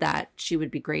Amanda did that. She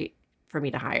would be great for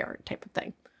me to hire, type of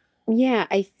thing. Yeah,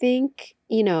 I think,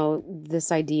 you know,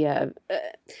 this idea of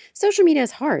social media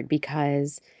is hard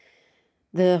because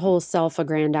the whole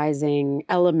self-aggrandizing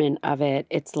element of it,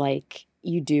 it's like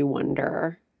you do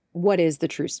wonder, what is the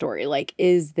true story? Like,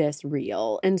 is this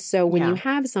real? And so when you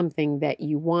have something that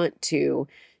you want to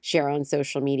share on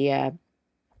social media,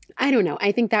 I don't know.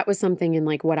 I think that was something in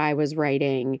like what I was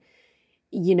writing,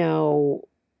 you know,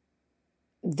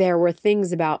 there were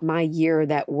things about my year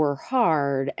that were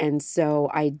hard. And so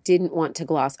I didn't want to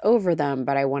gloss over them,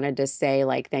 but I wanted to say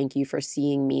like, thank you for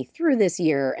seeing me through this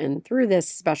year and through this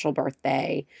special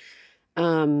birthday.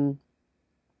 So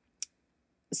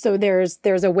there's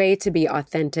a way to be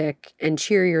authentic and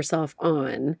cheer yourself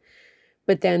on.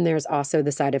 But then there's also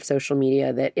the side of social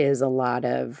media that is a lot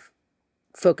of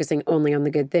focusing only on the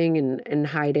good thing and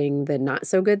hiding the not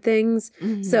so good things.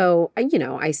 Mm-hmm. So, you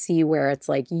know, I see where it's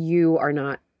like you are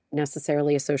not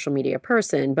necessarily a social media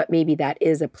person, but maybe that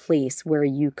is a place where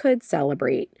you could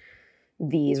celebrate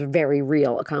these very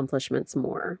real accomplishments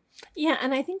more. Yeah.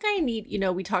 And I think I need, you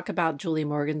know, we talk about Julie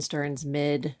Morgenstern's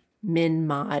min,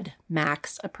 mod,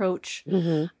 max approach.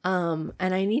 Mm-hmm.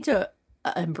 And I need to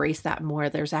embrace that more.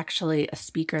 There's actually a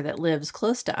speaker that lives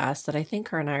close to us that I think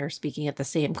her and I are speaking at the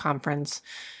same conference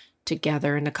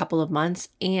together in a couple of months.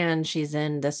 And she's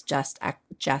in this Jess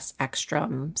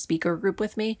Ekstrom speaker group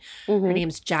with me. Mm-hmm. Her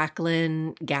name's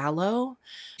Jacqueline Gallo.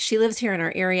 She lives here in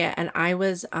our area. And I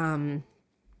was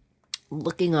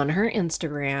looking on her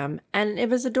Instagram, and it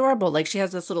was adorable. Like she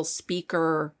has this little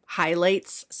speaker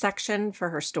highlights section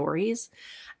for her stories.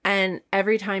 And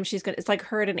every time it's like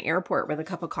her at an airport with a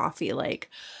cup of coffee, like,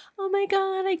 oh my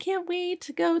God, I can't wait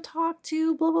to go talk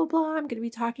to blah, blah, blah. I'm going to be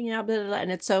talking out, blah, blah, blah.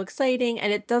 And it's so exciting.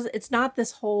 And it's not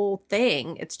this whole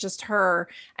thing. It's just her.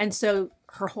 And so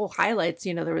her whole highlights,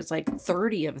 you know, there was like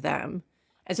 30 of them.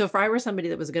 And so if I were somebody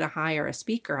that was going to hire a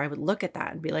speaker, I would look at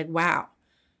that and be like, wow,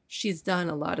 she's done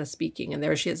a lot of speaking. And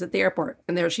there she is at the airport.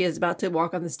 And there she is about to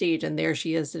walk on the stage. And there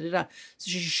she is. Da, da, da.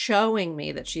 So she's showing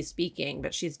me that she's speaking,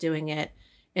 but she's doing it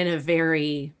in a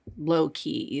very low-key,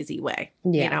 easy way,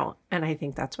 you know? And I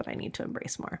think that's what I need to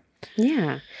embrace more.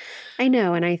 Yeah, I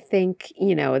know. And I think,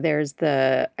 you know, there's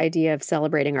the idea of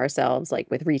celebrating ourselves,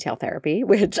 like with retail therapy,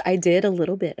 which I did a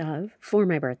little bit of for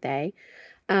my birthday.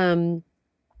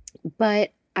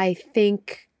 But I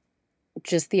think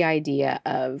just the idea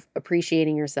of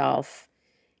appreciating yourself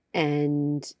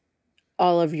and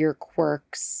all of your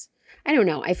quirks. I don't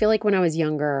know. I feel like when I was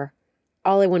younger,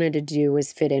 all I wanted to do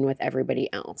was fit in with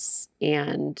everybody else.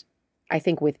 And I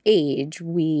think with age,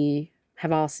 we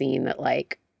have all seen that,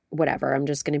 like, whatever, I'm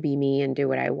just going to be me and do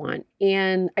what I want.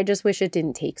 And I just wish it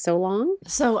didn't take so long.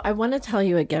 So I want to tell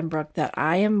you again, Brooke, that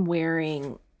I am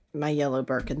wearing my yellow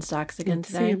Birkenstocks again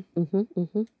today.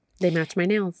 They match my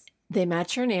nails. They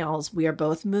match your nails. We are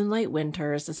both Moonlight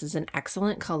Winters. This is an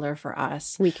excellent color for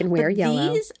us. We can wear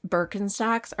yellow. These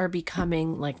Birkenstocks are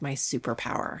becoming like my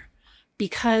superpower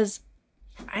because,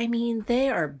 I mean, they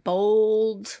are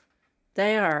bold.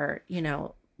 They are,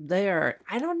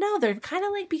 I don't know. They're kind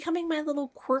of like becoming my little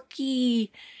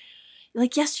quirky.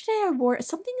 Like yesterday I wore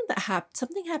something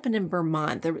something happened in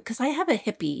Vermont because I have a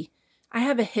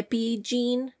hippie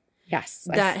jean. Yes.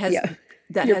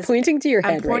 You're pointing to your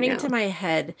head. I'm pointing right now. to my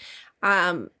head.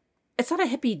 It's not a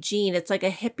hippie gene. It's like a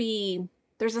hippie.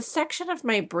 There's a section of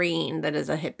my brain that is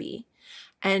a hippie,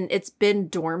 and it's been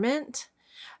dormant,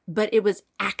 but it was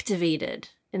activated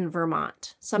in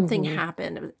Vermont. Something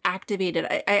happened. It was activated.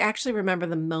 I actually remember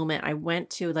the moment I went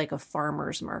to like a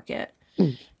farmer's market,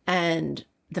 and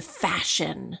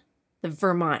the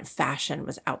Vermont fashion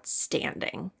was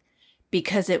outstanding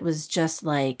because it was just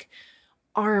like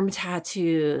arm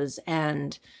tattoos.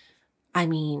 And I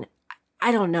mean,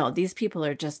 I don't know. These people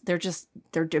are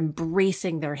they're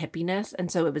embracing their hippiness.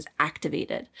 And so it was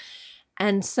activated.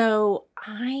 And so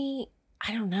I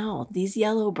don't know, these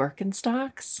yellow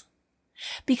Birkenstocks,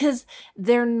 because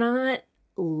they're not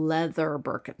leather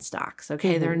Birkenstocks.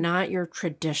 Okay. They're not your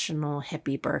traditional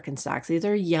hippie Birkenstocks. These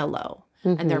are yellow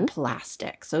and they're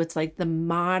plastic. So it's like the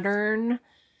modern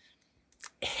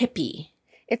hippie.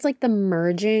 It's like the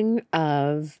merging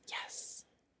of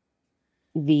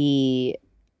the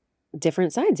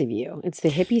different sides of you. It's the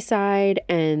hippie side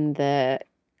and the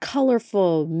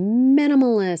colorful,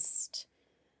 minimalist,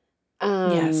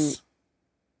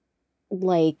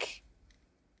 like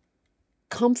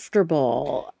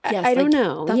comfortable. Yes, I don't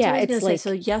know. That's what I was it's gonna like say.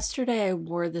 So yesterday I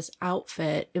wore this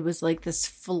outfit. It was like this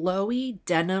flowy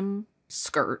denim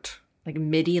skirt, like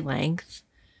midi length,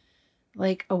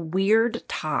 like a weird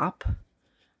top,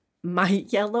 my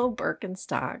yellow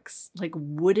Birkenstocks, like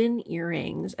wooden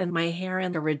earrings, and my hair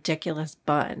in a ridiculous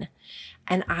bun.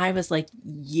 And I was like,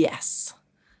 yes.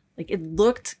 Like it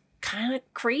looked kind of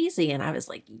crazy. And I was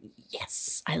like,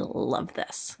 yes, I love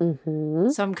this.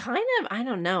 So I'm kind of, I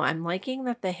don't know. I'm liking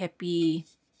that the hippie,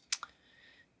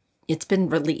 it's been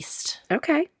released.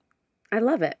 Okay. I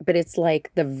love it. But it's like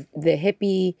the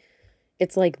hippie,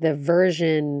 it's like the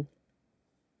version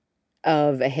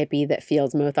of a hippie that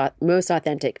feels most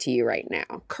authentic to you right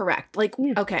now. Correct. Like,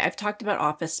 okay, I've talked about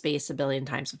Office Space a billion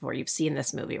times before. You've seen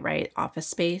this movie, right? Office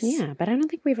Space. Yeah, but I don't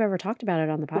think we've ever talked about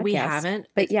it on the podcast. We haven't.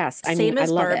 But yes, same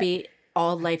as I love Barbie, it.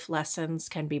 all life lessons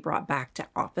can be brought back to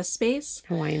Office Space.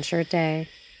 Hawaiian shirt day.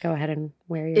 Go ahead and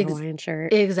wear your Hawaiian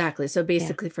shirt. Exactly. So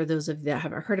basically, for those of you that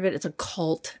haven't heard of it, it's a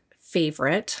cult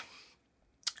favorite.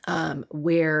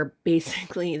 Where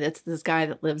basically it's this guy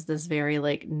that lives this very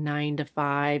like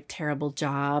 9-to-5 terrible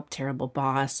job, terrible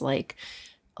boss, like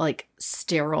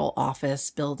sterile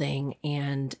office building,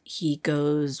 and he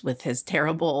goes with his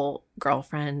terrible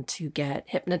girlfriend to get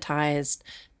hypnotized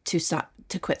to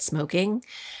quit smoking,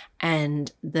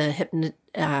 and the hypnotist,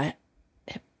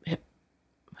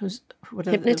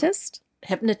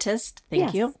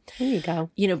 thank you. There you go.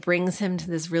 Brings him to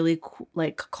this really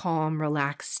like calm,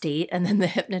 relaxed state, and then the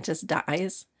hypnotist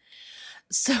dies.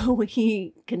 So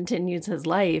he continues his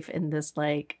life in this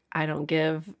like I don't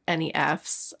give any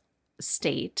F's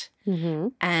state.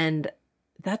 And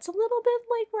that's a little bit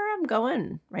like where I'm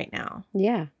going right now.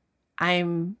 Yeah.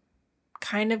 I'm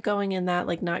kind of going in that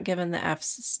like not giving the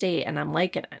F's state, and I'm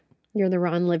liking it. You're the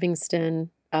Ron Livingston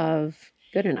of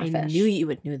Good Enough. I knew you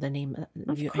would know the name.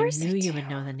 Of course, I knew you would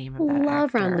know the name of that. Love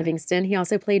actor. Ron Livingston. He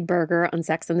also played Berger on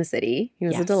Sex and the City. He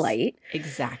was a delight.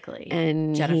 Exactly.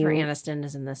 And Jennifer Aniston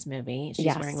is in this movie.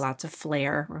 She's wearing lots of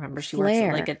flair. Remember, she works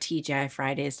at like a TGI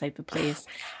Fridays type of place,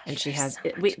 and she has.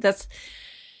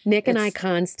 Nick and I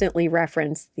constantly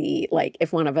reference the, like,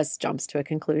 if one of us jumps to a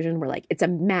conclusion, we're like, it's a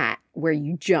mat where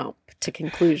you jump to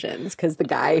conclusions, because the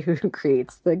guy who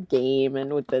creates the game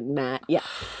and with the mat,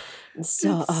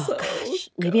 So,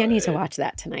 gosh, maybe I need to watch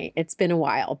that tonight. It's been a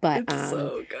while, but it's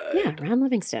so good. Yeah, Ron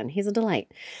Livingston, he's a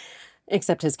delight.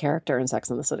 Except his character in Sex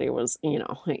and the City was,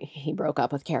 he broke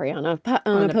up with Carrie on a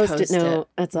post-it note.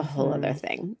 That's a whole other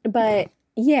thing. But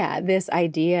yeah, this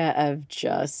idea of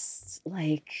just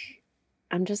like,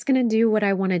 I'm just going to do what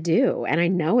I want to do. And I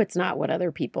know it's not what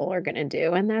other people are going to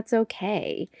do, and that's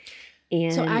okay.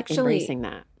 And so actually, embracing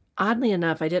that. Oddly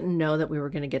enough, I didn't know that we were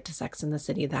going to get to Sex and the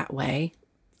City that way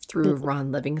through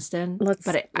Ron Livingston.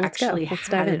 But I actually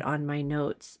had it on my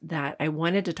notes that I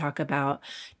wanted to talk about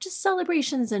just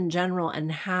celebrations in general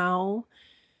and how,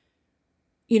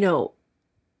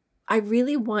 I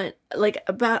really want,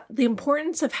 about the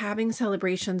importance of having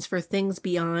celebrations for things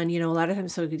beyond, a lot of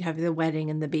times, so we'd have the wedding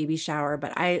and the baby shower.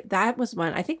 But that was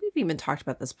one, I think we've even talked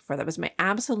about this before. That was my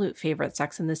absolute favorite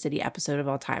Sex and the City episode of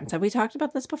all time. Have we talked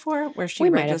about this before where she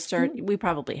registered? We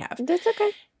probably have. That's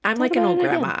okay. I'm like an old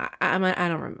grandma. I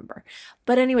don't remember.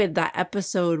 But anyway, that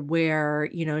episode where,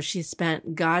 she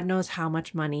spent God knows how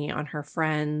much money on her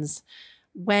friends'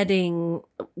 wedding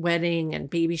and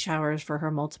baby showers for her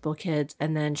multiple kids,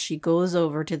 and then she goes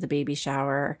over to the baby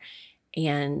shower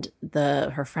and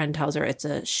her friend tells her it's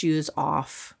a shoes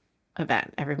off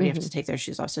event. Everybody has to take their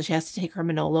shoes off, so she has to take her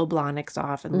Manolo Blahniks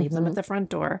off and leave them at the front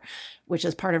door, which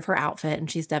is part of her outfit, and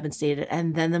she's devastated.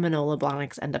 And then the Manolo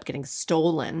Blahniks end up getting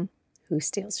stolen. Who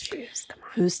steals shoes? Come on.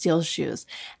 Who steals shoes?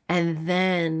 And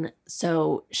then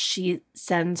so she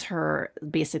sends her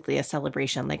basically a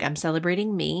celebration, like, I'm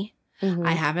celebrating me.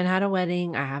 I haven't had a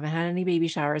wedding. I haven't had any baby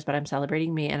showers, but I'm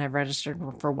celebrating me, and I've registered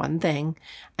for one thing,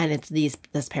 and it's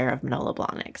this pair of Manolo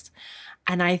Blahniks.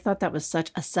 And I thought that was such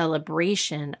a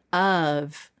celebration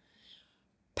of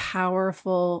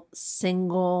powerful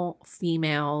single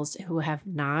females who have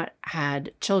not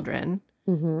had children,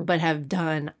 but have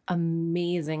done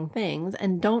amazing things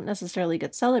and don't necessarily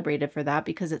get celebrated for that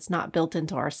because it's not built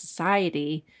into our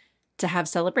society to have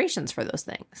celebrations for those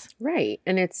things. Right.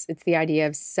 And it's the idea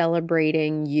of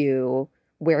celebrating you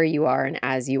where you are and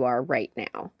as you are right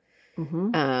now.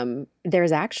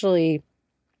 There's actually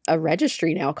a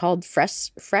registry now called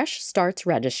Fresh Starts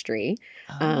Registry.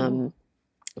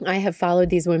 I have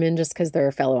followed these women just because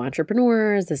they're fellow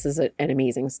entrepreneurs. This is an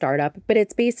amazing startup, but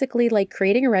it's basically like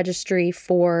creating a registry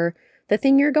for the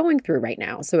thing you're going through right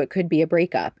now. So it could be a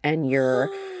breakup and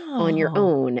you're on your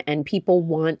own and people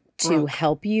want to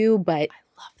help you, but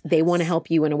they want to help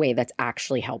you in a way that's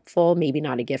actually helpful. Maybe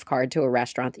not a gift card to a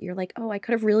restaurant that you're like, oh, I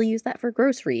could have really used that for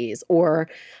groceries, or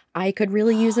I could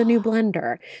really use a new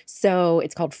blender. So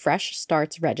it's called Fresh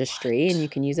Starts Registry, and you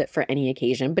can use it for any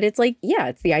occasion. But it's like,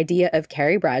 it's the idea of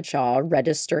Carrie Bradshaw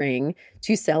registering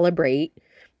to celebrate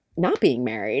not being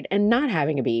married and not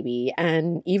having a baby.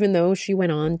 And even though she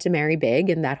went on to marry big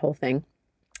and that whole thing,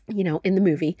 in the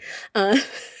movie,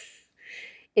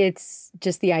 it's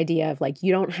just the idea of like,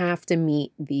 you don't have to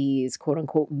meet these quote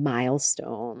unquote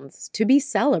milestones to be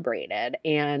celebrated.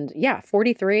 And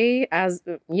 43, as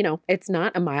it's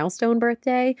not a milestone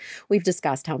birthday. We've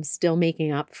discussed how I'm still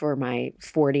making up for my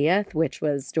 40th, which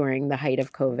was during the height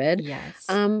of COVID. Yes.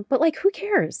 But like, who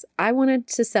cares? I wanted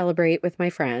to celebrate with my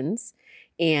friends.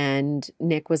 And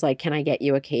Nick was like, can I get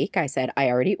you a cake? I said, I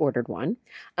already ordered one.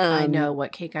 I know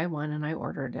what cake I want and I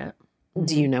ordered it.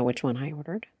 Do you know which one I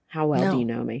ordered? How well do you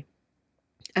know me?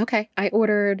 Okay. I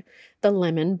ordered the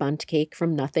lemon bundt cake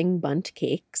from Nothing Bundt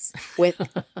Cakes with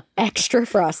extra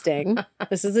frosting.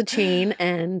 This is a chain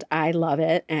and I love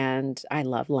it. And I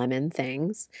love lemon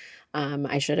things.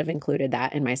 I should have included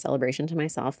that in my celebration to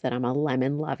myself that I'm a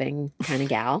lemon loving kind of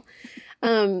gal.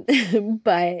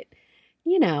 But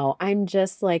I'm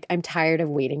just like, I'm tired of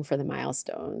waiting for the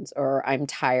milestones, or I'm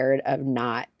tired of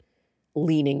not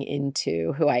leaning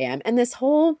into who I am. And this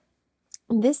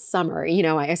summer,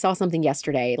 I saw something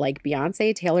yesterday, like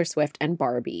Beyonce, Taylor Swift, and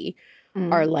Barbie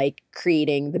are like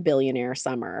creating the billionaire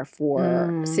summer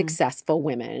for successful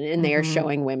women. And they are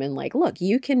showing women like, look,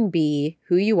 you can be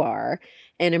who you are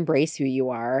and embrace who you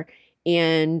are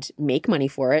and make money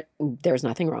for it. There's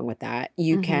nothing wrong with that.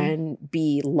 You can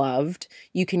be loved.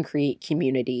 You can create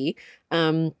community.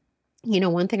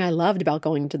 One thing I loved about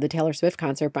going to the Taylor Swift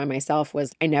concert by myself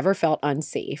was I never felt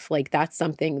unsafe. Like, that's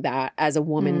something that as a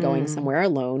woman going somewhere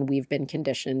alone, we've been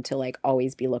conditioned to like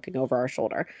always be looking over our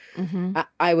shoulder.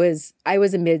 I was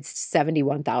amidst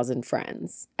 71,000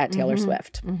 friends at Taylor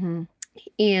Swift.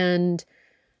 And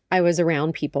I was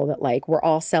around people that like were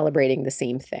all celebrating the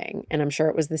same thing. And I'm sure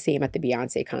it was the same at the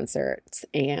Beyonce concerts.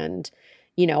 And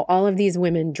all of these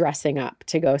women dressing up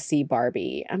to go see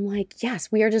Barbie. I'm like, yes,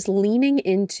 we are just leaning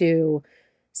into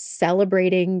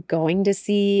celebrating going to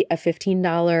see a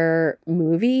 $15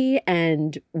 movie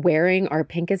and wearing our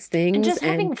pinkest things. And just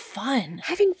having fun.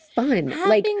 Having fun.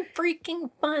 Having freaking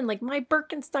fun. Like my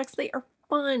Birkenstocks, they are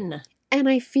fun. And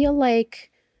I feel like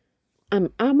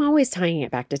I'm always tying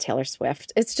it back to Taylor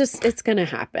Swift. It's going to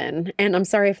happen. And I'm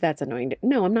sorry if that's annoying.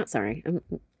 No, I'm not sorry.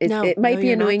 It might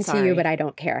be annoying to you, but I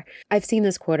don't care. I've seen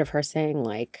this quote of her saying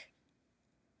like,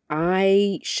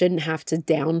 I shouldn't have to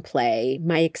downplay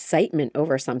my excitement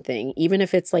over something, even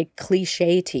if it's like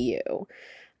cliche to you.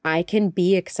 I can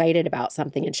be excited about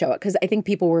something and show it. Because I think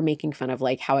people were making fun of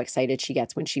like how excited she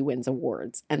gets when she wins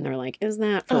awards. And they're like, is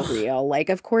that for real? Like,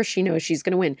 of course she knows she's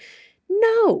going to win.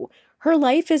 No, her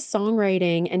life is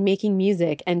songwriting and making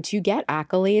music. And to get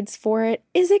accolades for it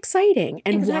is exciting.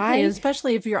 And exactly.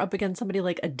 Especially if you're up against somebody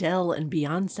like Adele and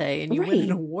Beyonce and you win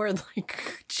an award.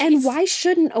 Like, geez. And why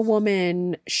shouldn't a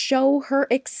woman show her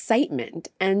excitement?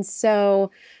 And so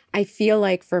I feel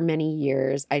like for many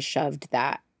years I shoved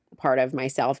that part of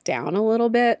myself down a little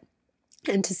bit.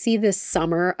 And to see this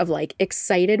summer of like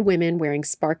excited women wearing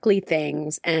sparkly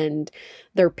things and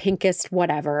their pinkest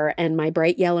whatever and my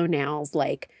bright yellow nails,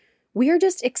 like we are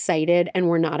just excited and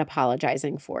we're not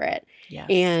apologizing for it. Yes.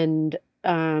 And,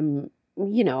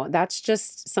 you know, that's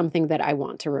just something that I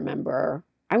want to remember.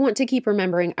 I want to keep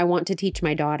remembering. I want to teach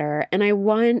my daughter. And I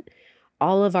want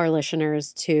all of our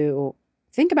listeners to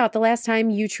think about the last time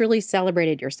you truly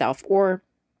celebrated yourself or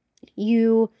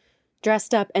you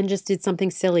dressed up and just did something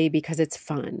silly because it's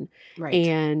fun. Right.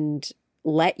 And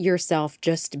let yourself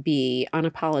just be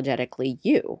unapologetically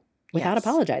you without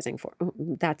apologizing for.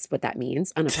 That's what that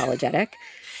means, unapologetic.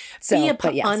 So,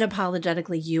 be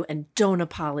unapologetically you and don't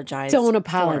apologize. Don't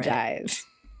apologize.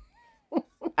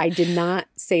 I did not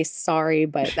say sorry,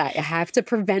 but I have to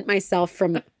prevent myself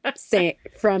from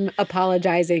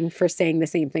apologizing for saying the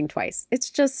same thing twice. It's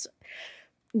just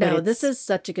no, this is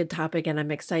such a good topic, and I'm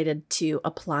excited to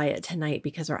apply it tonight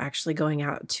because we're actually going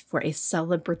out for a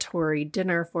celebratory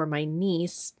dinner for my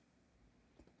niece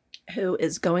who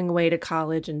is going away to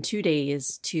college in 2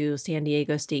 days to San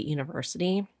Diego State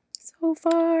University. So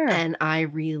far. And I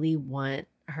really want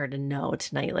her to know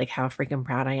tonight, like how freaking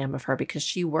proud I am of her because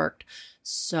she worked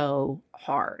so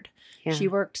hard. Yeah. She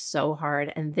worked so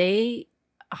hard, and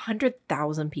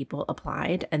 100,000 people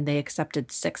applied and they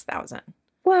accepted 6,000.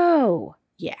 Whoa.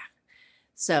 Yeah.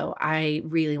 So I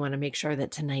really want to make sure that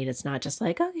tonight it's not just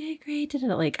like, okay, great. Didn't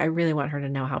it? Like, I really want her to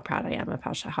know how proud I am of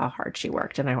how hard she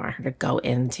worked. And I want her to go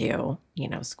into, you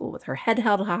know, school with her head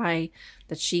held high,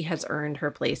 that she has earned her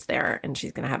place there and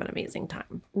she's going to have an amazing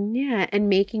time. Yeah. And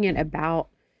making it about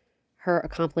her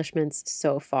accomplishments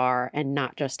so far and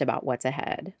not just about what's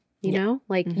ahead, you know,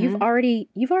 like you've already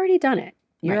done it.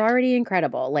 You're already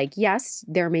incredible. Like, yes,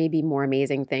 there may be more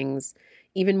amazing things,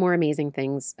 even more amazing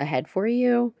things ahead for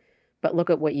you, but look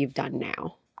at what you've done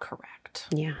now. Correct.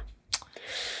 Yeah.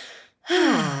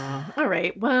 All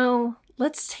right. Well,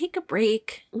 let's take a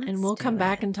break and we'll come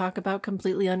back and talk about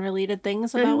completely unrelated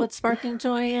things about what's sparking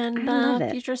joy and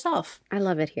future self. I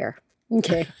love it here.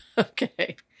 Okay.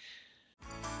 Okay.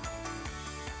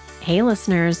 Hey,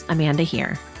 listeners, Amanda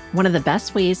here. One of the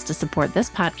best ways to support this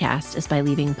podcast is by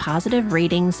leaving positive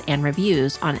ratings and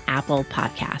reviews on Apple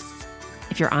Podcasts.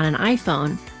 If you're on an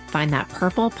iPhone, find that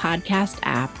purple podcast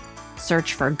app,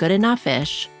 search for Good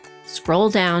Enough-ish, scroll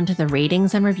down to the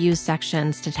ratings and reviews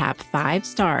sections to tap 5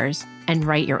 stars and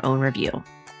write your own review.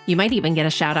 You might even get a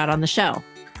shout out on the show.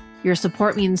 Your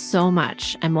support means so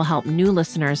much and will help new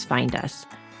listeners find us.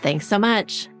 Thanks so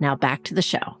much. Now back to the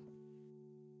show.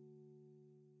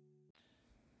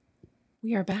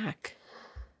 We are back.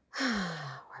 We're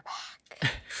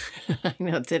back. I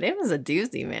know. Today was a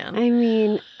doozy, man. I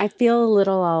mean, I feel a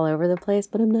little all over the place,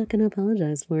 but I'm not going to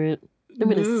apologize for it. I'm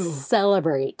going to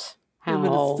celebrate how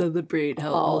all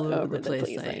over the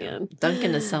place I am.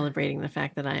 Duncan is celebrating the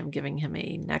fact that I am giving him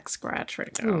a neck scratch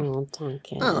right now. Oh,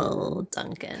 Duncan. Oh,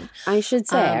 Duncan. I should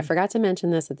say, I forgot to mention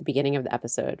this at the beginning of the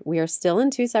episode. We are still in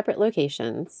 2 separate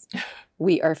locations.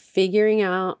 We are figuring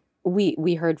out.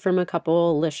 We heard from a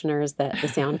couple listeners that the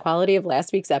sound quality of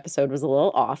last week's episode was a little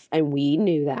off, and we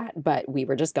knew that, but we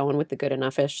were just going with the good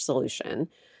enough-ish solution.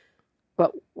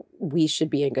 But we should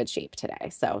be in good shape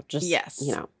today. So just,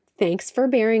 you know, thanks for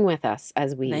bearing with us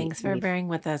as we. Thanks for bearing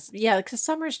with us. Yeah, because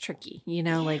summer's tricky. You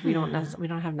know, like we don't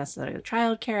have necessarily the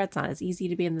childcare. It's not as easy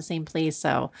to be in the same place.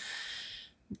 So,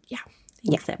 yeah.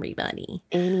 Thanks, everybody.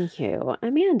 Anywho,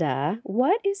 Amanda,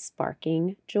 what is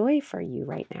sparking joy for you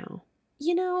right now?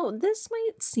 You know, this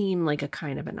might seem like a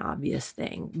kind of an obvious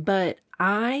thing, but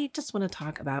I just want to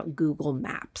talk about Google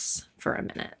Maps for a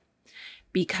minute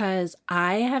because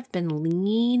I have been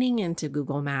leaning into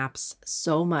Google Maps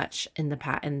so much in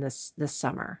this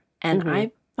summer, and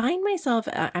I find myself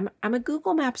I'm a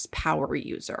Google Maps power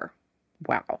user.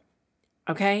 Wow.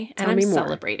 Okay, and I'm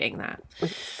celebrating that.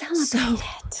 Celebrate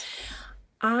it.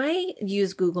 I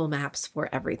use Google Maps for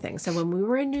everything. So when we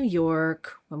were in New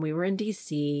York, when we were in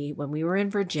DC, when we were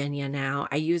in Virginia now,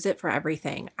 I use it for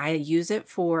everything. I use it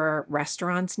for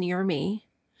restaurants near me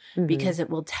because it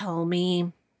will tell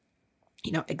me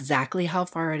exactly how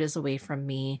far it is away from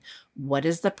me. What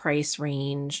is the price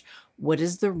range? What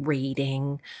is the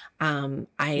rating? I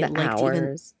The like to even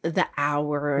hours. the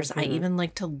hours. I Mm-hmm. even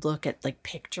like to look at like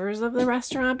pictures of the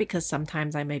restaurant because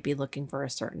sometimes I might be looking for a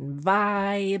certain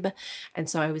vibe. And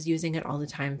so I was using it all the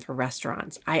time for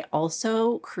restaurants. I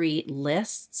also create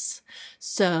lists.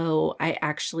 So I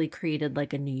actually created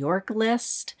like a New York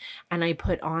list and I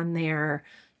put on there,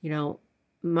 you know,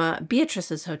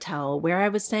 Beatrice's hotel, where I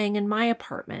was staying in my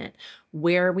apartment,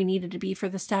 where we needed to be for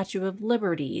the Statue of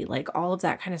Liberty, like all of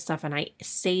that kind of stuff. And I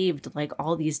saved like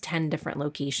all these 10 different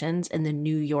locations in the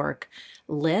New York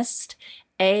list.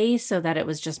 So that it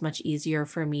was just much easier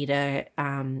for me to,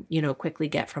 quickly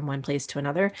get from one place to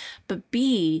another. But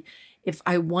B, if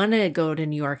I want to go to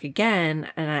New York again,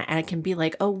 and I can be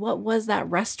like, oh, what was that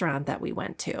restaurant that we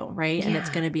went to? Right. Yeah. And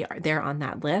it's going to be there on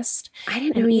that list. I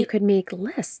didn't know you could make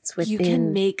lists within. You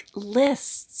can make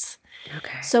lists.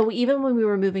 Okay. So even when we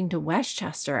were moving to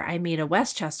Westchester, I made a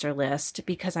Westchester list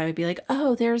because I would be like,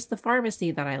 oh, there's the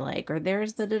pharmacy that I like, or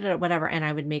there's the whatever. And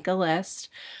I would make a list.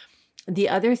 The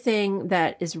other thing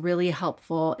that is really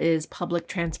helpful is public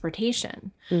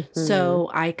transportation. Mm-hmm. So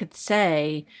I could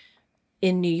say,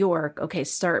 in New York, okay,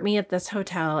 start me at this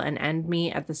hotel and end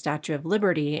me at the Statue of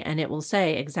Liberty. And it will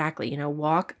say exactly,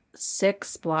 walk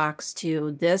 6 blocks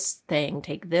to this thing,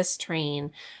 take this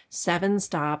train, 7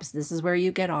 stops. This is where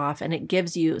you get off. And it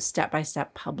gives you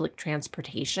step-by-step public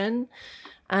transportation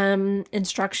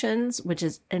instructions, which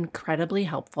is incredibly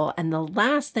helpful. And the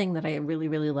last thing that I really,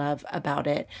 really love about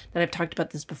it, that I've talked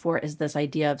about this before, is this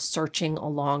idea of searching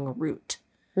along a route.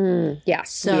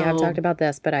 Yes, we have talked about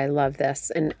this, but I love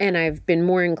this. And I've been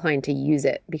more inclined to use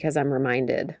it because I'm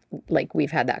reminded, like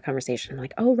we've had that conversation. I'm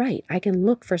like, oh, right, I can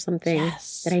look for something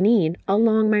that I need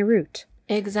along my route.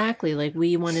 Exactly. Like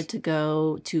we wanted to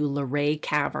go to Luray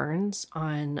Caverns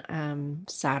on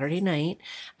Saturday night,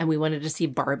 and we wanted to see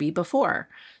Barbie before.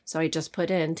 So I just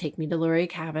put in, take me to Luray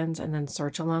Caverns, and then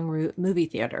search along route movie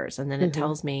theaters. And then it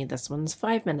tells me this one's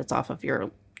 5 minutes off of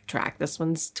your track. This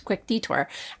one's quick detour.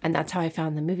 And that's how I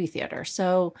found the movie theater.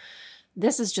 So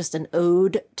this is just an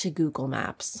ode to Google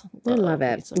Maps. I love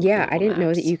it. Yeah, I didn't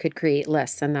know that you could create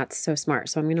lists, and that's so smart.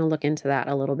 So I'm going to look into that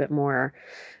a little bit more.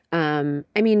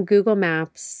 Google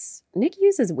Maps, Nick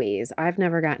uses Waze. I've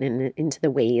never gotten into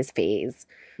the Waze phase.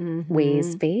 Mm-hmm.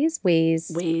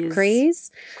 Waze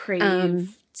craze.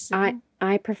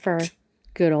 I prefer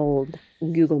good old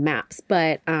Google Maps.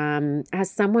 But as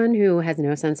someone who has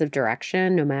no sense of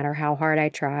direction, no matter how hard I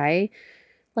try,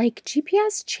 like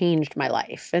GPS changed my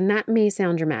life. And that may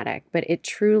sound dramatic, but it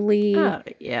truly... Oh,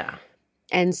 yeah.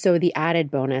 And so the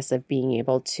added bonus of being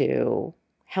able to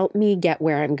help me get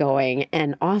where I'm going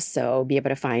and also be able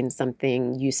to find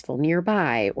something useful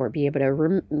nearby, or be able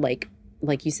to,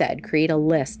 like you said, create a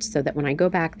list so that when I go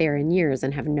back there in years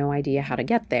and have no idea how to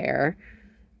get there,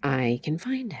 I can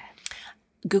find it.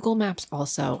 Google Maps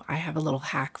also, I have a little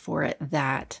hack for it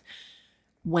that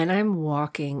when I'm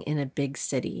walking in a big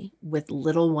city with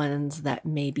little ones that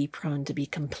may be prone to be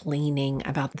complaining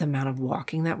about the amount of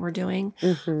walking that we're doing,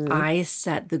 I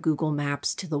set the Google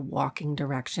Maps to the walking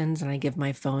directions, and I give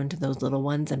my phone to those little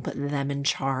ones and put them in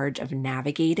charge of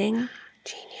navigating.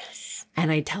 Genius.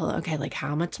 And I tell them, okay, like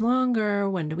how much longer?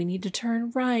 When do we need to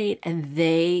turn right? And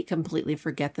they completely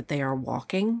forget that they are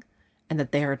walking and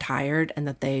that they are tired and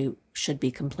that they should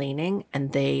be complaining,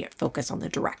 and they focus on the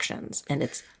directions. And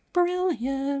it's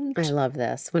brilliant. I love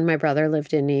this. When my brother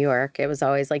lived in New York, it was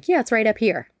always like, yeah, it's right up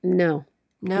here. No,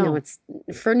 it's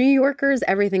for New Yorkers,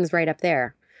 everything's right up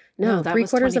there. No, that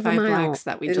 3/4 of a mile blocks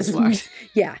that we just walked.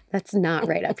 Yeah, that's not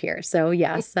right up here. So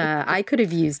yes, I could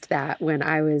have used that when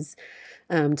I was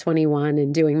 21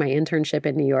 and doing my internship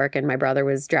in New York, and my brother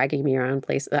was dragging me around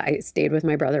places. I stayed with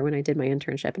my brother when I did my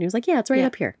internship, and he was like, yeah, it's right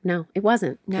up here. No, it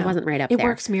wasn't. No, it wasn't right up there. It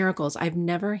works miracles. I've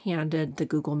never handed the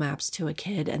Google Maps to a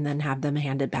kid and then have them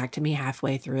hand it back to me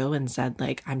halfway through and said,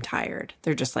 like, I'm tired.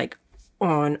 They're just like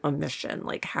on a mission.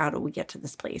 Like, how do we get to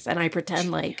this place? And I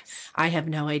pretend like I have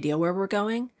no idea where we're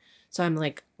going. So I'm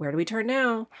like, where do we turn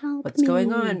now? What's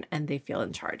going on? And they feel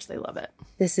in charge. They love it.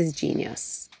 This is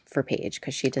genius for Paige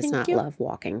because she does not love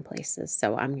walking places.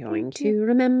 So I'm going to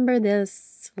remember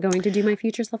this. I'm going to do my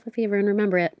future self a favor and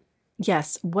remember it.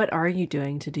 Yes. What are you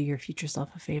doing to do your future self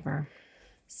a favor?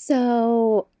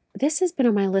 So this has been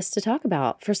on my list to talk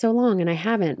about for so long, and I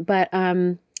haven't. But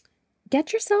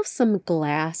get yourself some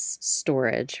glass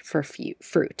storage for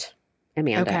fruit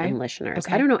Amanda and listeners.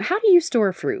 I don't know. How do you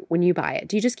store fruit when you buy it?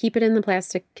 Do you just keep it in the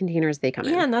plastic containers they come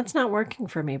in? Yeah, and that's not working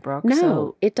for me, Brooke. No,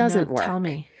 so it doesn't work. Tell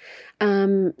me.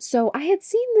 So I had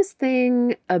seen this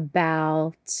thing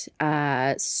about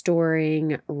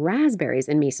storing raspberries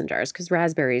in mason jars because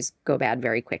raspberries go bad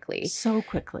very quickly. So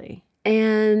quickly.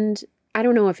 And I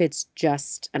don't know if it's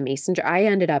just a mason jar.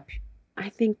 I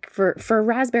think for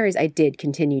raspberries, I did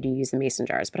continue to use the mason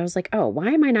jars, but I was like, oh,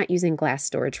 why am I not using glass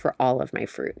storage for all of my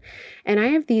fruit? And I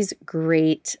have these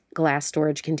great glass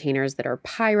storage containers that are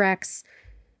Pyrex,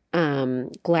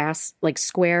 glass, like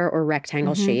square or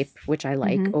rectangle shape, which I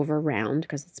like over round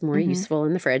because it's more useful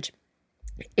in the fridge.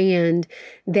 And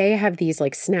they have these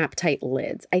like snap tight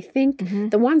lids. I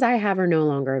think the ones I have are no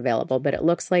longer available, but it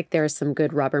looks like there's some good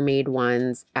Rubbermaid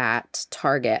ones at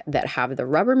Target that have the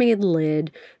Rubbermaid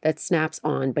lid that snaps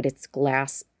on, but it's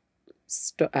glass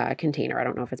container. I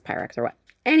don't know if it's Pyrex or what.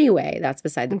 Anyway, that's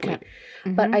beside the point.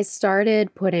 But I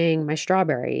started putting my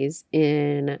strawberries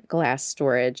in glass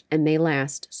storage and they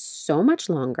last so much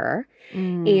longer.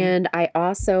 And I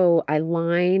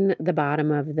line the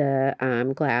bottom of the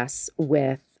glass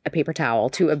with a paper towel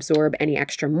to absorb any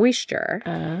extra moisture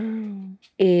and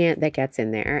that gets in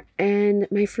there. And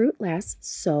my fruit lasts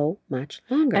so much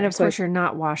longer. And of course, you're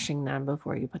not washing them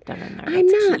before you put them in there. I'm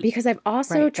not, because I've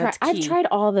also tried. I've tried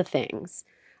all the things.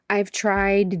 I've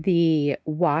tried the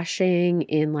washing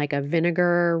in like a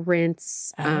vinegar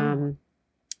rinse,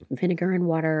 vinegar and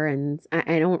water, and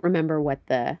I don't remember what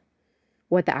the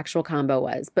actual combo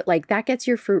was, but like that gets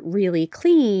your fruit really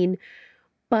clean,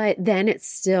 but then it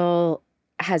still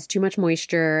has too much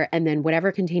moisture, and then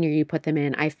whatever container you put them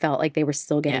in, I felt like they were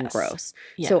still getting gross.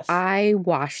 So I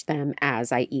wash them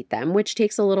as I eat them, which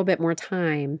takes a little bit more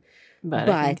time. But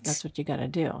I think that's what you got to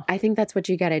do. I think that's what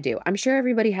you got to do. I'm sure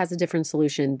everybody has a different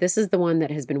solution. This is the one that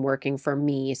has been working for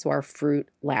me, so our fruit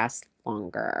lasts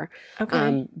longer.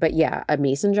 Okay. But yeah, a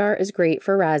mason jar is great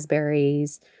for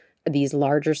raspberries. These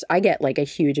larger, I get like a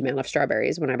huge amount of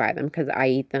strawberries when I buy them because I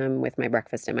eat them with my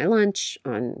breakfast and my lunch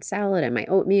on salad and my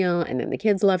oatmeal, and then the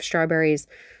kids love strawberries.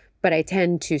 But I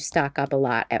tend to stock up a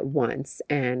lot at once,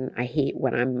 and I hate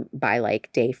when I'm by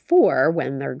like day 4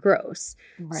 when they're gross.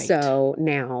 Right. So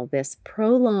now this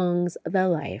prolongs the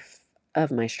life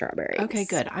of my strawberries. Okay,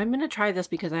 good. I'm going to try this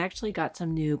because I actually got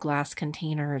some new glass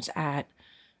containers at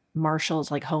Marshall's,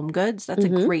 like Home Goods. That's a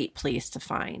great place to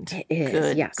find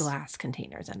good glass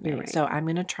containers in there. Right. So I'm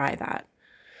going to try that.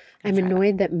 I'm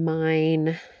annoyed that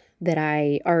mine that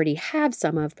I already have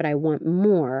some of, but I want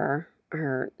more,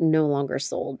 are no longer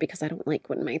sold because I don't like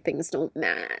when my things don't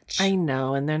match. I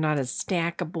know, and they're not as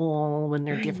stackable when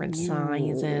they're different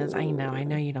sizes. I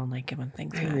know you don't like it when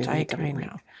things match. I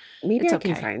know. Maybe I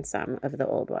can find some of the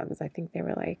old ones. I think they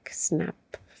were like snap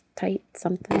tight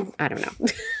something. I don't know.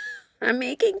 I'm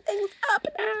making things up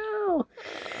now.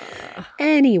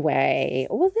 Anyway,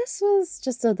 well, this was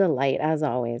just a delight as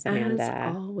always, Amanda.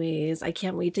 As always. I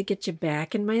can't wait to get you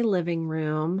back in my living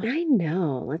room. I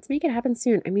know. Let's make it happen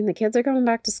soon. I mean, the kids are going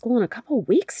back to school in a couple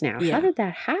weeks now. Yeah. How did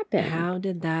that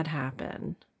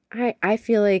happen? I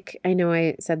feel like, I know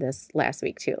I said this last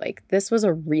week too, like this was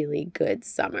a really good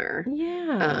summer.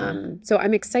 Yeah. So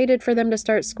I'm excited for them to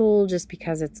start school just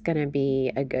because it's going to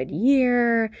be a good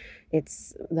year.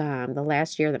 It's the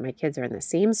last year that my kids are in the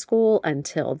same school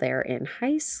until they're in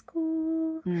high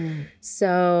school.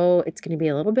 So it's going to be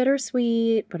a little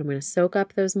bittersweet, but I'm going to soak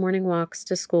up those morning walks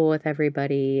to school with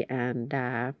everybody. And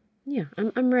yeah,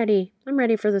 I'm ready. I'm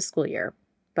ready for the school year.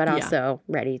 But also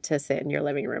ready to sit in your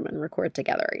living room and record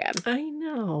together again. I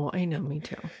know, me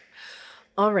too.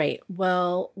 All right,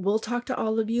 well, we'll talk to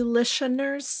all of you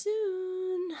listeners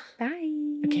soon. Bye.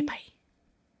 Okay, bye.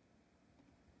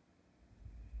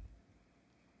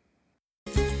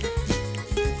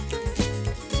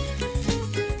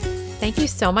 Thank you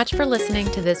so much for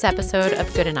listening to this episode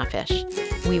of Good Enough-ish.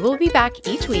 We will be back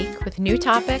each week with new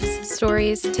topics,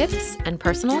 stories, tips, and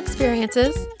personal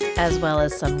experiences, as well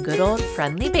as some good old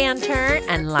friendly banter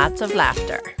and lots of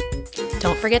laughter.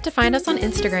 Don't forget to find us on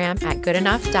Instagram at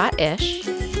goodenoughh.ish.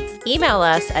 Email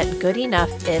us at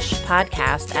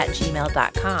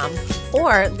goodenoughishpodcast@gmail.com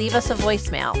or leave us a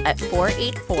voicemail at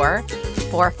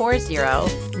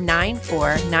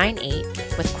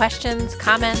 484-440-9498 with questions,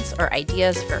 comments, or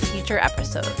ideas for future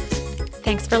episodes.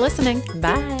 Thanks for listening.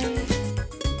 Bye.